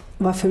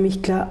für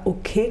mich klar,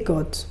 okay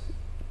Gott,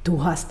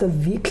 du hast da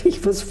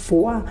wirklich was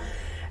vor,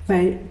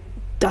 weil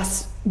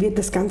das wird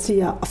das ganze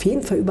Jahr auf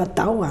jeden Fall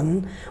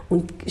überdauern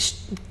und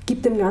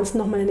gibt dem Ganzen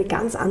nochmal eine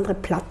ganz andere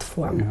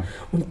Plattform. Ja.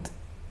 Und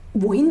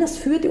wohin das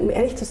führt, um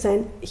ehrlich zu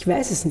sein, ich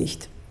weiß es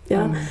nicht.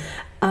 Ja?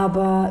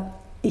 Aber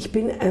ich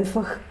bin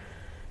einfach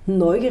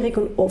neugierig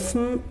und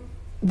offen,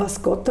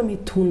 was Gott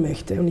damit tun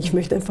möchte. Und ich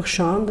möchte einfach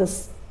schauen,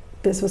 dass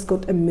das, was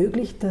Gott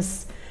ermöglicht,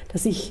 dass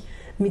ich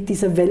mit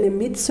dieser Welle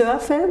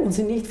mitsurfe und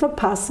sie nicht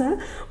verpasse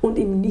und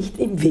ihm nicht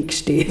im Weg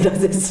stehe.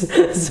 Das ist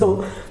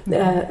so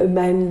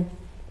mein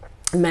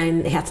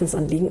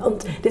Herzensanliegen.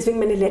 Und deswegen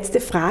meine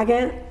letzte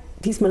Frage,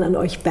 diesmal an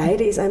euch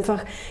beide, ist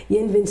einfach, ihr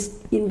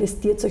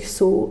investiert euch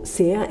so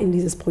sehr in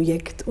dieses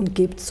Projekt und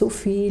gebt so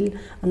viel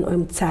an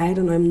eurem Zeit,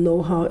 an eurem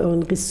Know-how,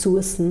 euren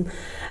Ressourcen,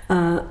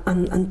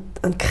 an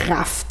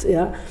Kraft.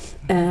 Ja.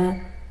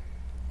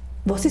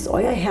 Was ist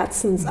euer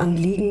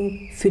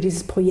Herzensanliegen für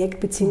dieses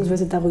Projekt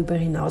bzw. darüber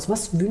hinaus?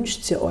 Was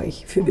wünscht ihr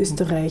euch für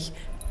Österreich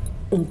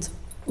und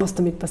was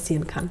damit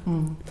passieren kann?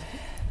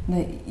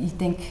 Ich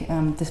denke,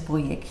 das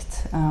Projekt,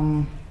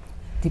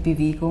 die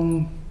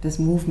Bewegung, das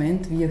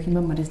Movement, wie auch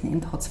immer man das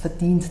nennt, hat es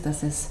verdient,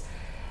 dass es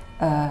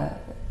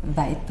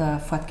weiter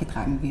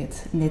fortgetragen wird.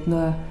 Nicht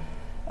nur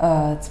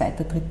 2.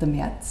 3.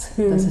 März,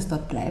 dass es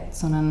dort bleibt,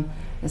 sondern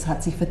es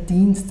hat sich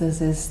verdient,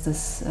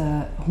 dass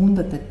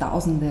Hunderte,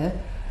 Tausende,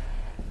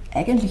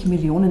 eigentlich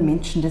Millionen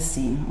Menschen das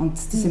sehen. Und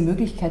diese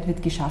Möglichkeit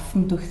wird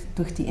geschaffen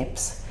durch die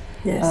Apps.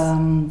 Yes.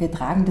 Wir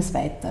tragen das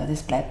weiter.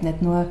 Das bleibt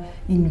nicht nur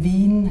in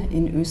Wien,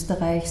 in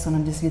Österreich,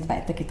 sondern das wird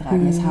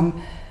weitergetragen. Es haben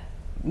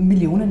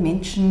Millionen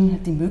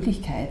Menschen die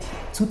Möglichkeit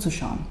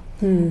zuzuschauen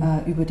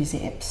über diese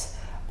Apps.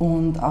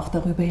 Und auch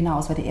darüber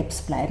hinaus, weil die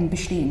Apps bleiben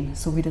bestehen,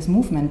 so wie das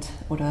Movement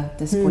oder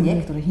das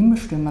Projekt oder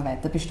Himmelstürmer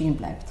weiter bestehen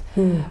bleibt.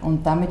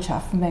 Und damit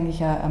schaffen wir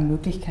eigentlich eine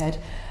Möglichkeit,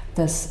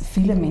 dass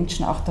viele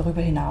Menschen auch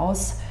darüber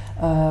hinaus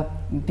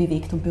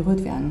bewegt und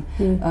berührt werden.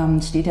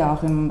 Es steht ja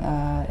auch in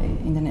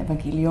den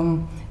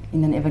Evangelien,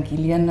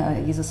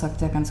 Jesus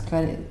sagt ja ganz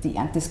klar, die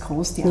Ernte ist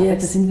groß, die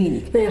Arbeiter sind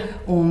wenig. Ja.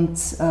 Und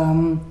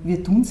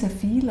wir tun sehr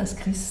viel als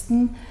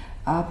Christen,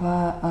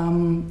 aber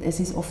es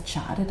ist oft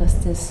schade, dass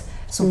das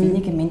so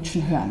wenige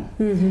Menschen hören.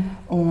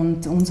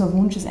 Und unser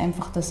Wunsch ist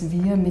einfach, dass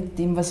wir mit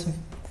dem, was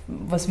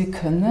wir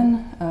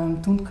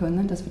tun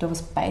können, dass wir da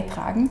was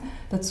beitragen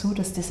dazu,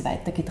 dass das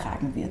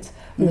weitergetragen wird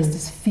und dass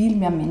das viel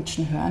mehr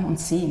Menschen hören und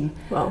sehen,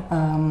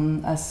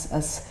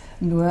 als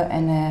nur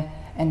eine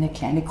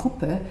kleine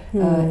Gruppe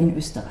in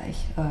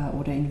Österreich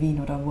oder in Wien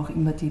oder wo auch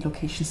immer die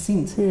Locations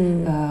sind,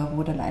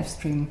 wo der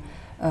Livestream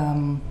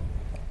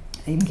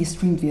eben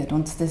gestreamt wird.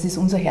 Und das ist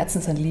unser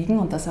Herzensanliegen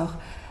und das auch,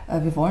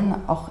 wir wollen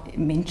auch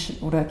Menschen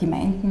oder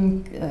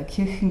Gemeinden,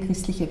 Kirchen,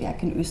 christliche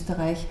Werke in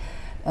Österreich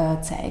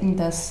zeigen,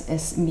 dass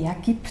es mehr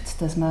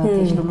gibt, dass man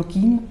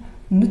Technologien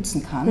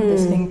nützen kann.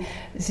 Deswegen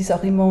es ist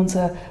auch immer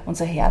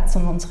unser Herz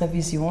und unsere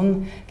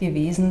Vision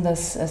gewesen,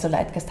 also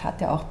Lightcast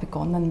hat ja auch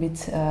begonnen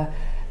mit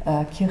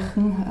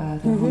Kirchen,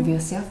 da haben wir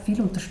sehr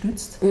viel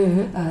unterstützt,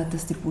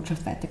 dass die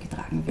Botschaft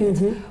weitergetragen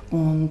wird.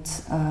 Und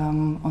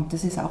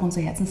das ist auch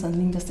unser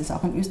Herzensanliegen, dass das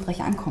auch in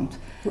Österreich ankommt.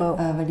 Wow.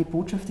 Weil die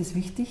Botschaft ist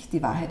wichtig,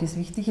 die Wahrheit ist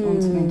wichtig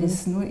und wenn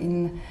das nur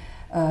in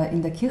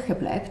der Kirche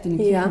bleibt, in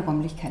den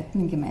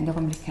Kirchenräumlichkeiten, in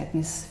Gemeinderäumlichkeiten,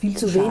 ist viel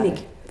zu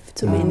wenig.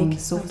 Zu wenig,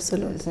 so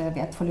absolut. Eine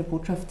wertvolle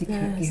Botschaft, die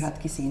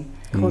gehört gesehen.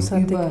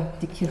 Großartig. Über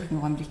die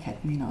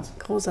Kirchenräumlichkeiten hinaus.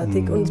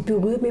 Großartig. Und es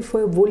berührt mich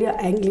voll, obwohl ja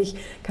eigentlich,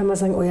 kann man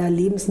sagen, euer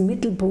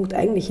Lebensmittelpunkt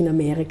eigentlich in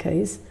Amerika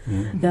ist.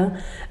 Ja,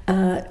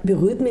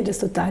 berührt mich das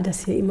total,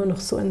 dass ihr immer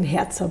noch so ein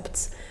Herz habt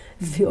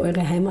für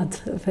eure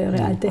Heimat, für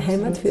eure alte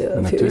Heimat,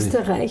 für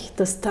Österreich,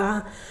 dass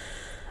da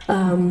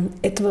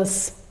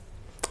etwas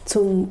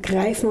zum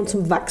Greifen und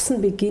zum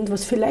Wachsen beginnt,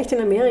 was vielleicht in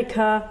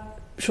Amerika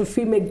schon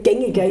viel mehr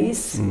gängiger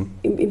ist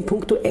in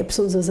puncto Apps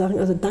und so Sachen.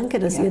 Also danke,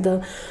 dass ihr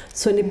da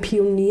so eine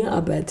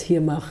Pionierarbeit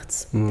hier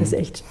macht. Das ist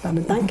echt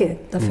spannend. Danke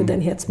dafür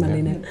dein Herz,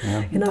 Marlene.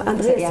 Genau,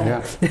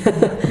 Andreas.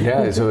 Ja,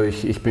 also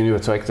ich bin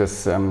überzeugt,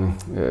 dass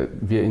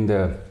wir in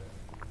der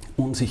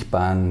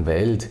unsichtbaren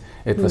Welt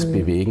etwas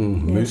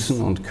bewegen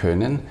müssen und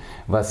können,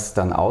 was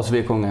dann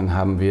Auswirkungen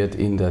haben wird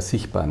in der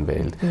sichtbaren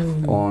Welt.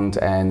 Und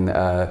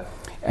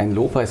ein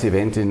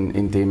Lobpreis-Event,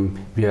 in dem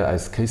wir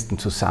als Christen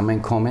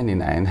zusammenkommen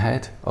in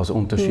Einheit aus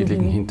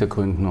unterschiedlichen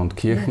Hintergründen und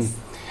Kirchen,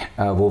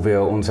 wo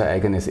wir unser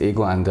eigenes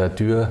Ego an der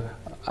Tür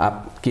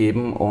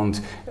abgeben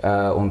und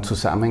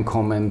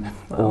zusammenkommen,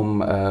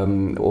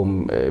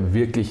 um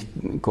wirklich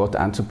Gott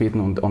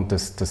anzubeten und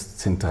das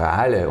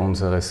Zentrale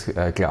unseres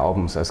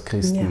Glaubens als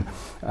Christen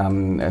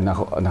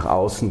nach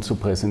außen zu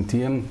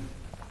präsentieren.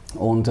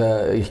 Und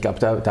ich glaube,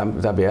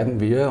 da werden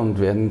wir und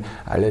werden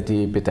alle,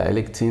 die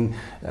beteiligt sind,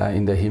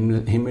 in der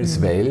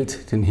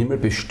Himmelswelt den Himmel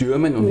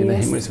bestürmen und in der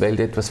Himmelswelt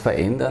etwas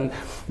verändern,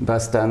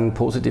 was dann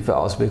positive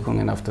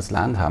Auswirkungen auf das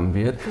Land haben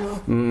wird.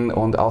 Ja.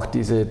 Und auch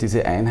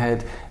diese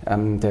Einheit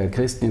der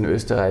Christen in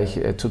Österreich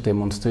zu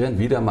demonstrieren,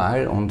 wieder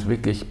mal und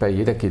wirklich bei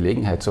jeder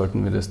Gelegenheit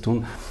sollten wir das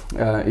tun,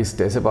 ist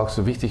deshalb auch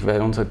so wichtig,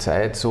 weil unsere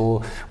Zeit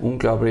so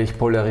unglaublich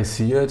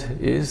polarisiert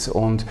ist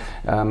und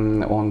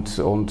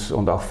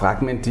auch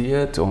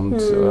fragmentiert und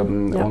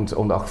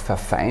auch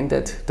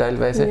verfeindet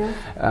teilweise.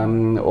 Ja.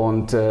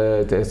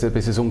 Deshalb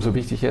ist es umso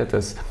wichtiger,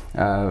 dass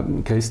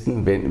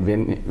Christen,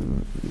 wenn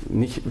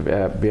nicht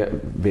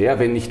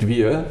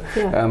wir,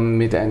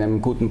 mit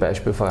einem guten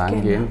Beispiel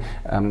vorangehen,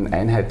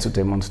 Einheit zu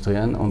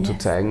demonstrieren und zu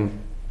zeigen,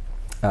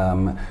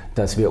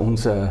 dass wir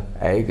unsere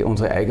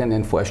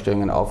eigenen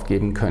Vorstellungen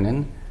aufgeben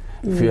können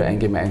für ein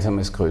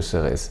gemeinsames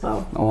Größeres.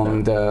 Wow.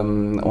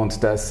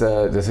 Und das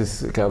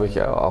ist, glaube ich,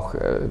 auch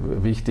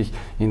wichtig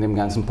in dem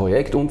ganzen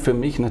Projekt und für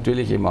mich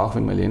natürlich eben auch,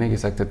 wie Marlene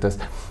gesagt hat, dass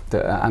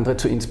andere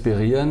zu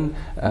inspirieren,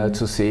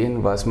 zu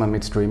sehen, was man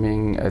mit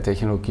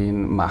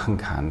Streaming-Technologien machen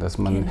kann, dass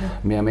man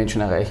mehr Menschen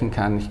erreichen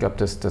kann. Ich glaube,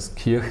 dass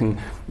Kirchen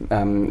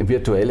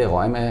virtuelle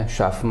Räume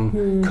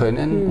schaffen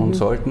können und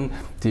sollten,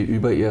 die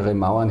über ihre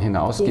Mauern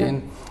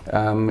hinausgehen,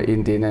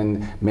 in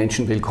denen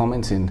Menschen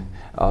willkommen sind.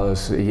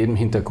 Aus jedem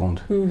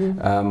Hintergrund,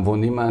 wo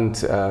niemand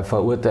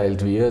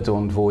verurteilt wird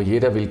und wo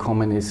jeder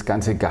willkommen ist,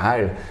 ganz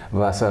egal,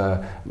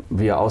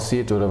 wie er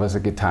aussieht oder was er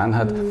getan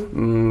hat.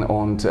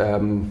 Und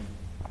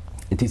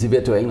diese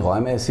virtuellen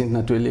Räume sind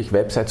natürlich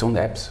Websites und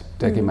Apps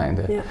der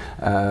Gemeinde,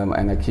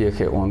 einer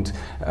Kirche und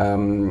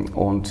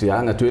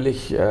ja,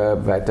 natürlich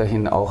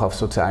weiterhin auch auf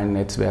sozialen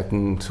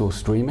Netzwerken zu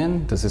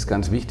streamen. Das ist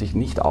ganz wichtig,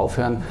 nicht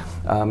aufhören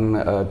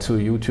zu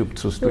YouTube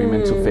zu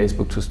streamen, zu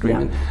Facebook zu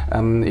streamen.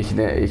 Ja.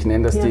 Ich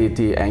nenne das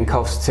die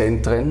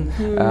Einkaufszentren.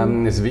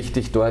 Es ist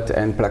wichtig, dort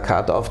ein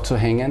Plakat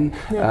aufzuhängen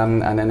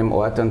an einem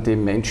Ort, an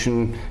dem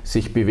Menschen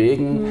sich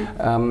bewegen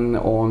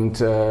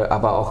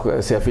aber auch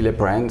sehr viele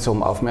Brands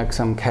um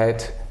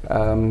Aufmerksamkeit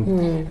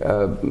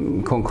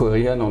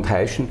konkurrieren und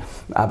heischen,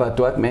 aber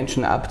dort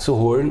Menschen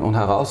abzuholen und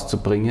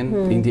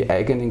herauszubringen in die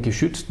eigenen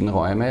geschützten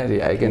Räume,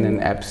 die eigenen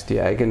Apps,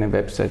 die eigene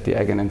Website, die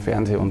eigenen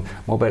Fernseh- und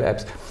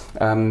Mobile-Apps,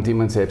 die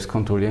man selbst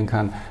kontrollieren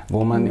kann,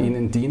 wo man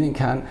ihnen dienen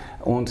kann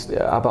und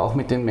aber auch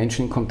mit den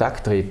Menschen in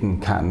Kontakt treten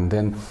kann.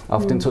 Denn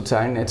auf den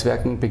sozialen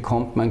Netzwerken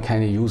bekommt man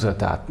keine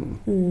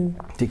User-Daten.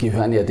 Die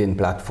gehören ja den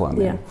Plattformen.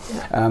 Ja.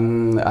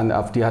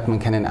 Auf die hat man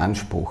keinen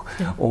Anspruch.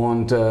 Ja.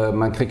 Und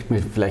man kriegt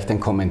vielleicht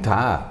einen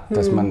Kommentar,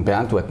 das man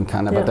beantworten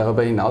kann, aber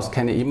darüber hinaus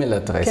keine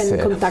E-Mail-Adresse,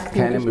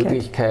 keine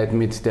Möglichkeit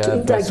mit der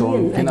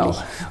Person,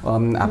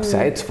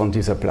 abseits von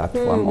dieser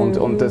Plattform.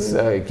 Und das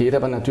geht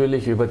aber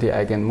natürlich über die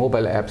eigenen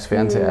Mobile-Apps,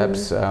 Fernseh-Apps,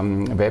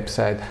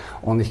 Website.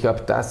 Und ich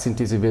glaube, das sind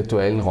diese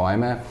virtuellen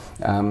Räume,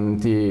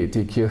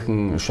 die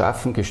Kirchen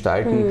schaffen,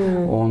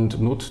 gestalten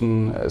und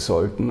nutzen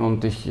sollten.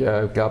 Und ich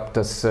glaube,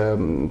 dass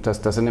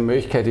das eine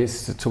Möglichkeit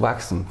ist, zu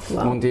wachsen.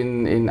 Wow. Und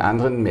in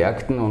anderen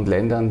Märkten und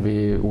Ländern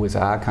wie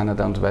USA,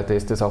 Kanada und so weiter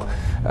ist das auch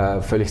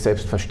völlig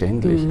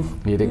selbstverständlich.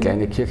 Jede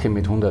kleine Kirche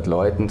mit 100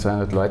 Leuten,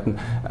 200 Leuten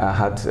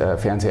hat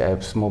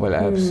Fernseh-Apps,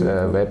 Mobile-Apps,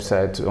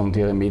 Website und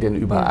ihre Medien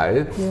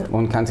überall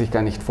und kann sich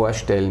gar nicht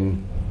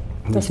vorstellen,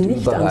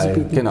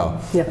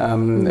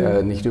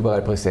 nicht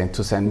überall präsent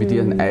zu sein, mit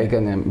ihren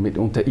eigenen,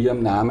 unter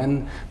ihrem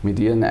Namen, mit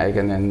ihren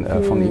eigenen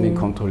von ihnen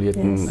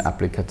kontrollierten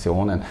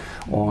Applikationen.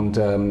 Und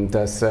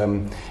das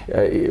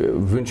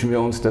wünschen wir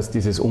uns, dass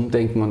dieses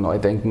Umdenken und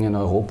Neudenken in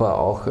Europa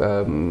auch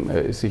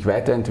sich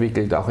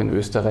weiterentwickelt, auch in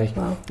Österreich,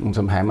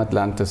 unserem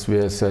Heimatland, das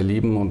wir sehr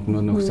lieben und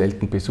nur noch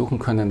selten besuchen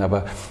können,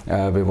 aber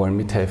wir wollen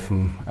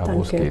mithelfen,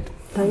 wo es geht.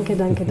 Danke.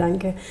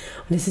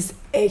 Und es ist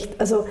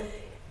echt, also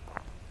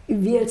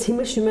wir als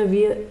Himmelstürmer,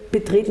 wir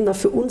betreten da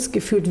für uns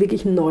gefühlt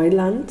wirklich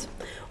Neuland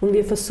und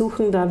wir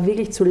versuchen da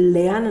wirklich zu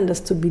lernen,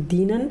 das zu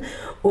bedienen.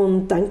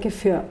 Und danke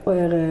für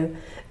euer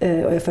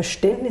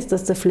Verständnis,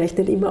 dass da vielleicht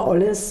nicht immer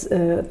alles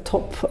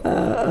top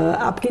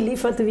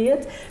abgeliefert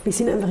wird. Wir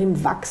sind einfach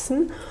im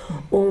Wachsen.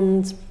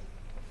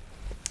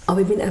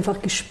 Aber ich bin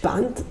einfach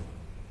gespannt.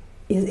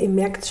 Ihr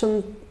merkt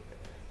schon,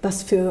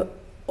 was für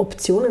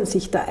Optionen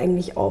sich da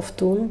eigentlich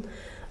auftun.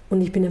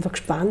 Und ich bin einfach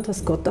gespannt,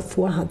 was Gott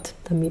davor hat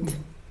damit.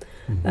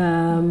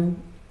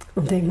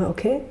 Und denke mir,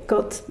 okay,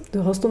 Gott,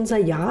 du hast unser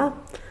Ja,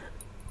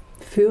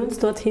 führ uns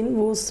dorthin,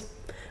 wo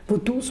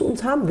du es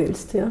uns haben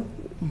willst. Ja?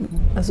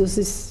 Also es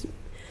ist,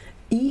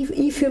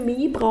 ich für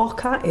mich brauche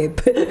keine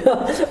App,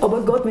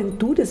 aber Gott, wenn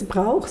du das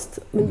brauchst,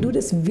 wenn du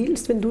das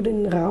willst, wenn du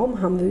den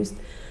Raum haben willst,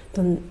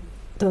 dann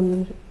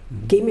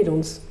geh mit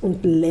uns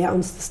und lehr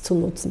uns das zu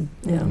nutzen.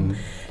 Ja.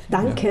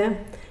 Danke,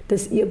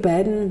 dass ihr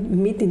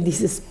beiden mit in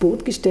dieses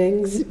Boot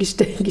gestiegen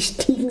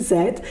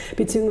seid,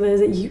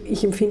 beziehungsweise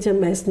ich empfinde es ja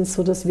meistens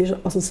so, dass wir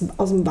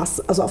aus dem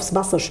Wasser, also aufs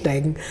Wasser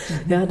steigen,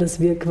 ja, dass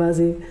wir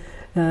quasi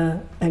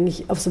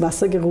eigentlich aufs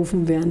Wasser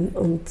gerufen werden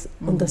und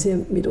dass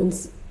ihr mit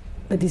uns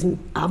bei diesem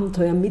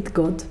Abenteuer mit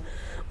Gott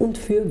und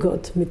für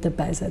Gott mit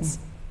dabei seid.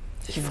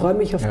 Ich freue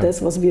mich auf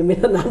das, was wir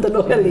miteinander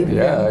noch erleben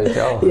werden. Ja,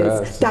 ich auch.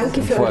 Yes.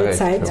 Danke für eure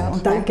Zeit. Ja,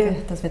 und danke,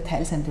 dass wir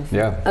Teil sein dürfen.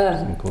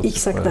 Ja, ich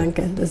sage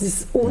danke. Das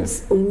ist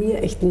uns und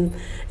mir echt ein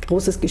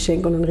großes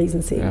Geschenk und ein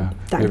Riesensegen. Ja.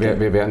 Danke.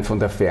 Wir werden von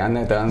der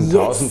Ferne dann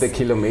tausende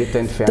Kilometer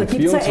entfernt,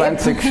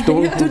 24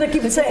 Stunden. Du, da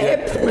gibt es eine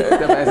App.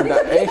 Da weiß ich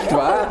da echt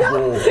wahr.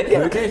 Wo?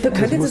 Wirklich? Du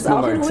könntest es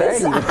auch mal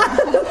zeigen.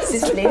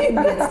 Das blenden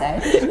wir jetzt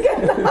ein.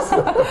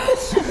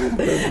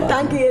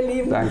 Danke, ihr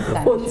Lieben.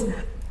 Danke. Und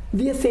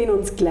wir sehen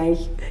uns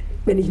gleich,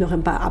 wenn ich noch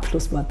ein paar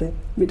Abschlussworte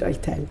mit euch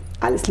teile.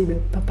 Alles Liebe,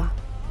 Baba.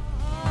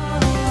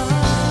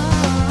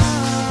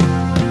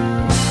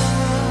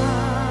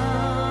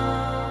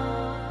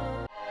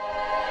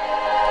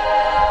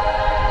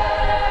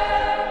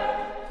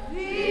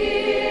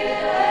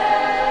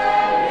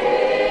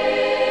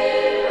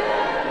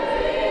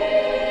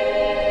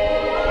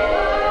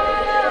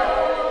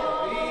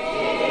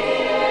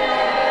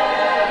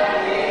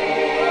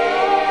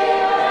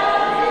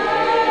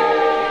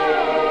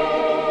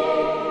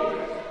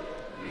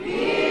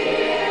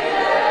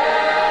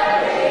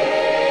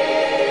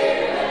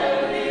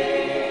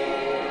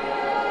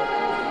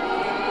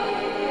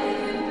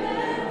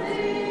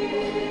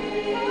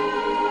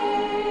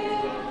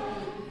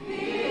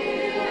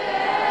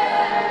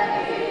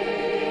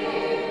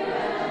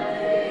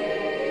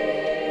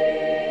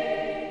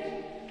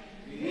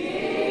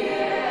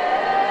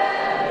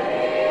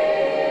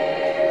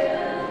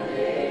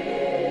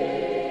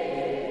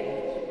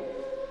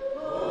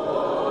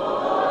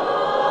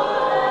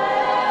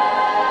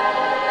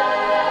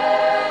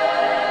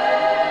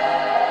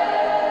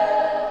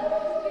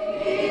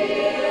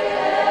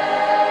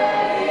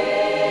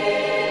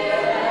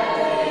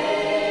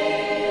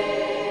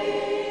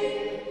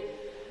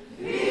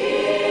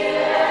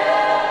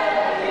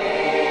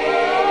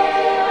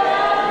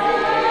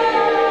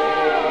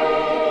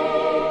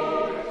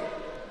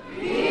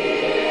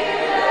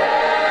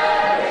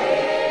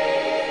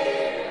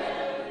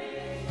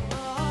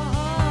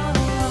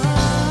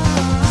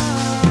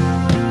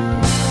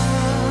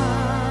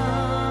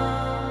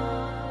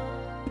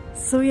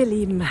 So, ihr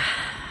Lieben,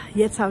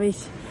 jetzt habe ich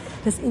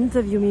das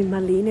Interview mit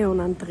Marlene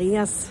und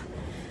Andreas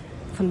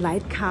von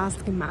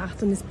LIGHTCAST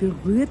gemacht und es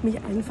berührt mich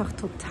einfach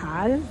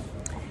total,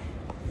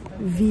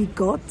 wie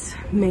Gott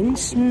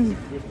Menschen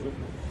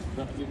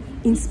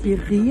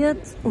inspiriert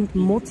und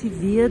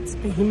motiviert,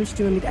 bei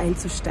Himmelstürmer mit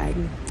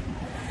einzusteigen.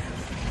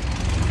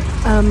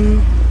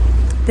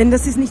 Denn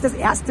das ist nicht das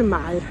erste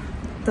Mal,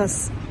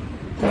 dass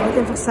Leute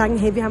einfach sagen,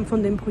 hey, wir haben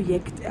von dem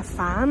Projekt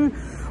erfahren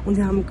und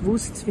wir haben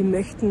gewusst, wir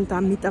möchten da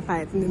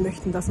mitarbeiten, wir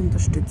möchten das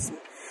unterstützen.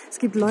 Es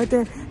gibt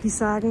Leute, die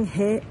sagen,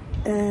 hey,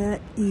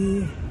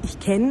 ich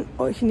kenne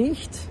euch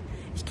nicht,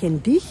 ich kenne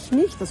dich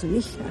nicht, also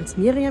nicht als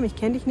Miriam, ich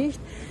kenne dich nicht,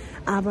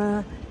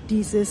 aber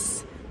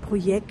dieses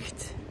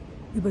Projekt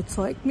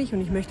überzeugt mich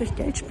und ich möchte euch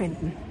Geld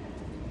spenden.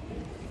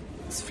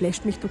 Das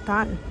flasht mich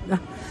total.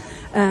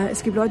 Ja.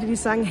 Es gibt Leute, die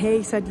sagen,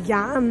 hey, seit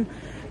Jahren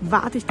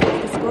warte ich darauf,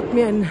 dass Gott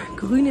mir ein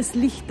grünes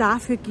Licht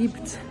dafür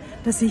gibt,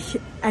 dass ich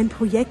ein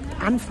Projekt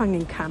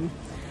anfangen kann.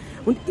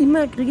 Und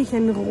immer kriege ich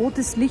ein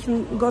rotes Licht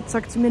und Gott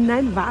sagt zu mir,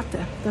 nein, warte,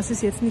 das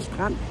ist jetzt nicht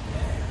dran.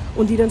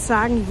 Und die dann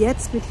sagen,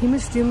 jetzt mit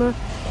Himmelstürmer,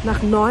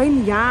 nach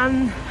 9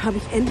 Jahren habe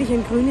ich endlich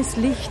ein grünes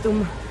Licht,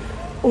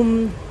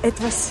 um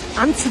etwas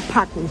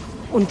anzupacken.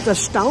 Und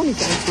das staune ich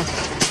einfach.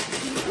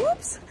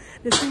 Ups,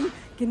 das sind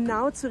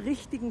genau zur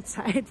richtigen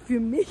Zeit für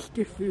mich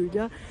gefühlt,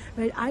 ja,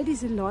 weil all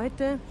diese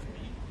Leute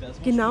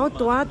genau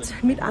dort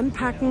mit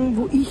anpacken,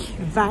 wo ich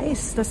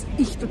weiß, dass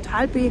ich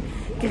total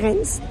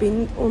begrenzt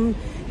bin und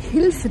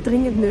Hilfe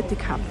dringend nötig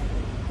habe.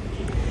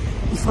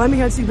 Ich freue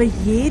mich also über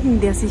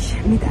jeden, der sich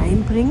mit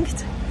einbringt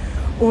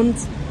und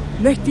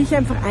möchte dich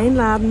einfach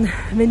einladen,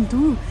 wenn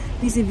du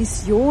diese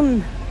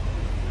Vision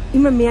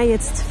immer mehr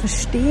jetzt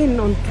verstehen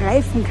und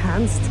greifen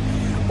kannst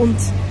und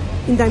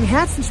in deinem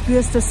Herzen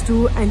spürst, dass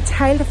du ein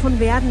Teil davon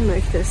werden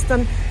möchtest,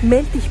 dann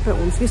melde dich bei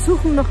uns. Wir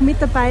suchen noch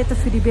Mitarbeiter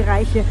für die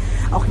Bereiche,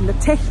 auch in der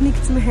Technik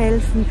zum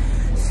Helfen,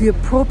 für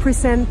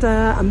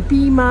Pro-Presenter am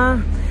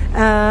Beamer,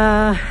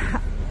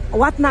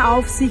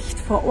 Ordneraufsicht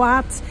vor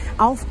Ort,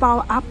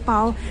 Aufbau,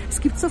 Abbau. Es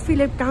gibt so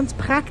viele ganz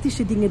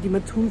praktische Dinge, die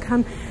man tun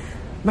kann.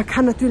 Man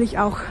kann natürlich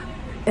auch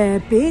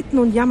beten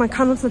und ja, man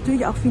kann uns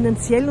natürlich auch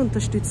finanziell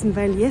unterstützen,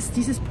 weil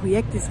dieses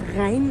Projekt ist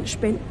rein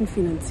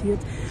spendenfinanziert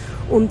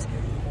und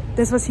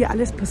das, was hier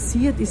alles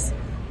passiert, ist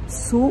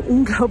so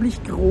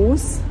unglaublich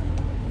groß.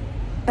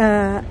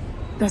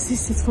 Das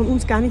ist jetzt von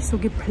uns gar nicht so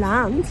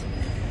geplant,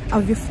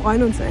 aber wir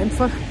freuen uns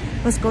einfach,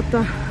 was Gott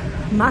da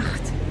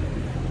macht.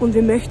 Und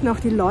wir möchten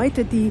auch die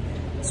Leute, die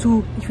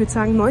zu, ich würde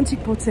sagen,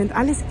 90%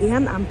 alles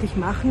ehrenamtlich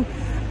machen,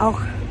 auch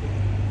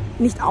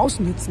nicht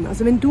ausnützen.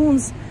 Also wenn du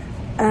uns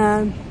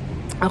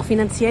auch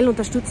finanziell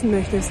unterstützen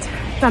möchtest,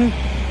 dann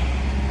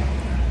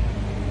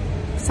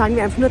sagen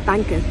wir einfach nur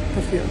Danke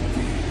dafür.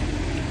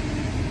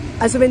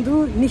 Also wenn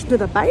du nicht nur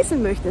dabei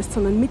sein möchtest,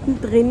 sondern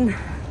mittendrin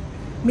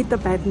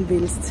mitarbeiten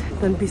willst,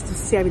 dann bist du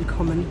sehr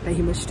willkommen bei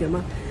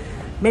Himmelstürmer.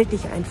 Meld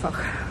dich einfach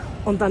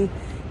und dann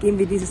gehen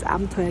wir dieses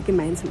Abenteuer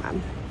gemeinsam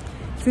an.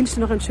 Ich wünsche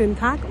dir noch einen schönen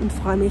Tag und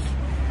freue mich,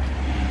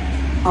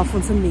 auf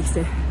unser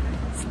nächstes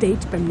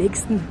Date beim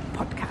nächsten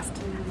Podcast.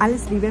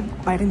 Alles Liebe,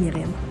 eure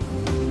Miriam.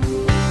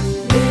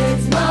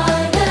 It's my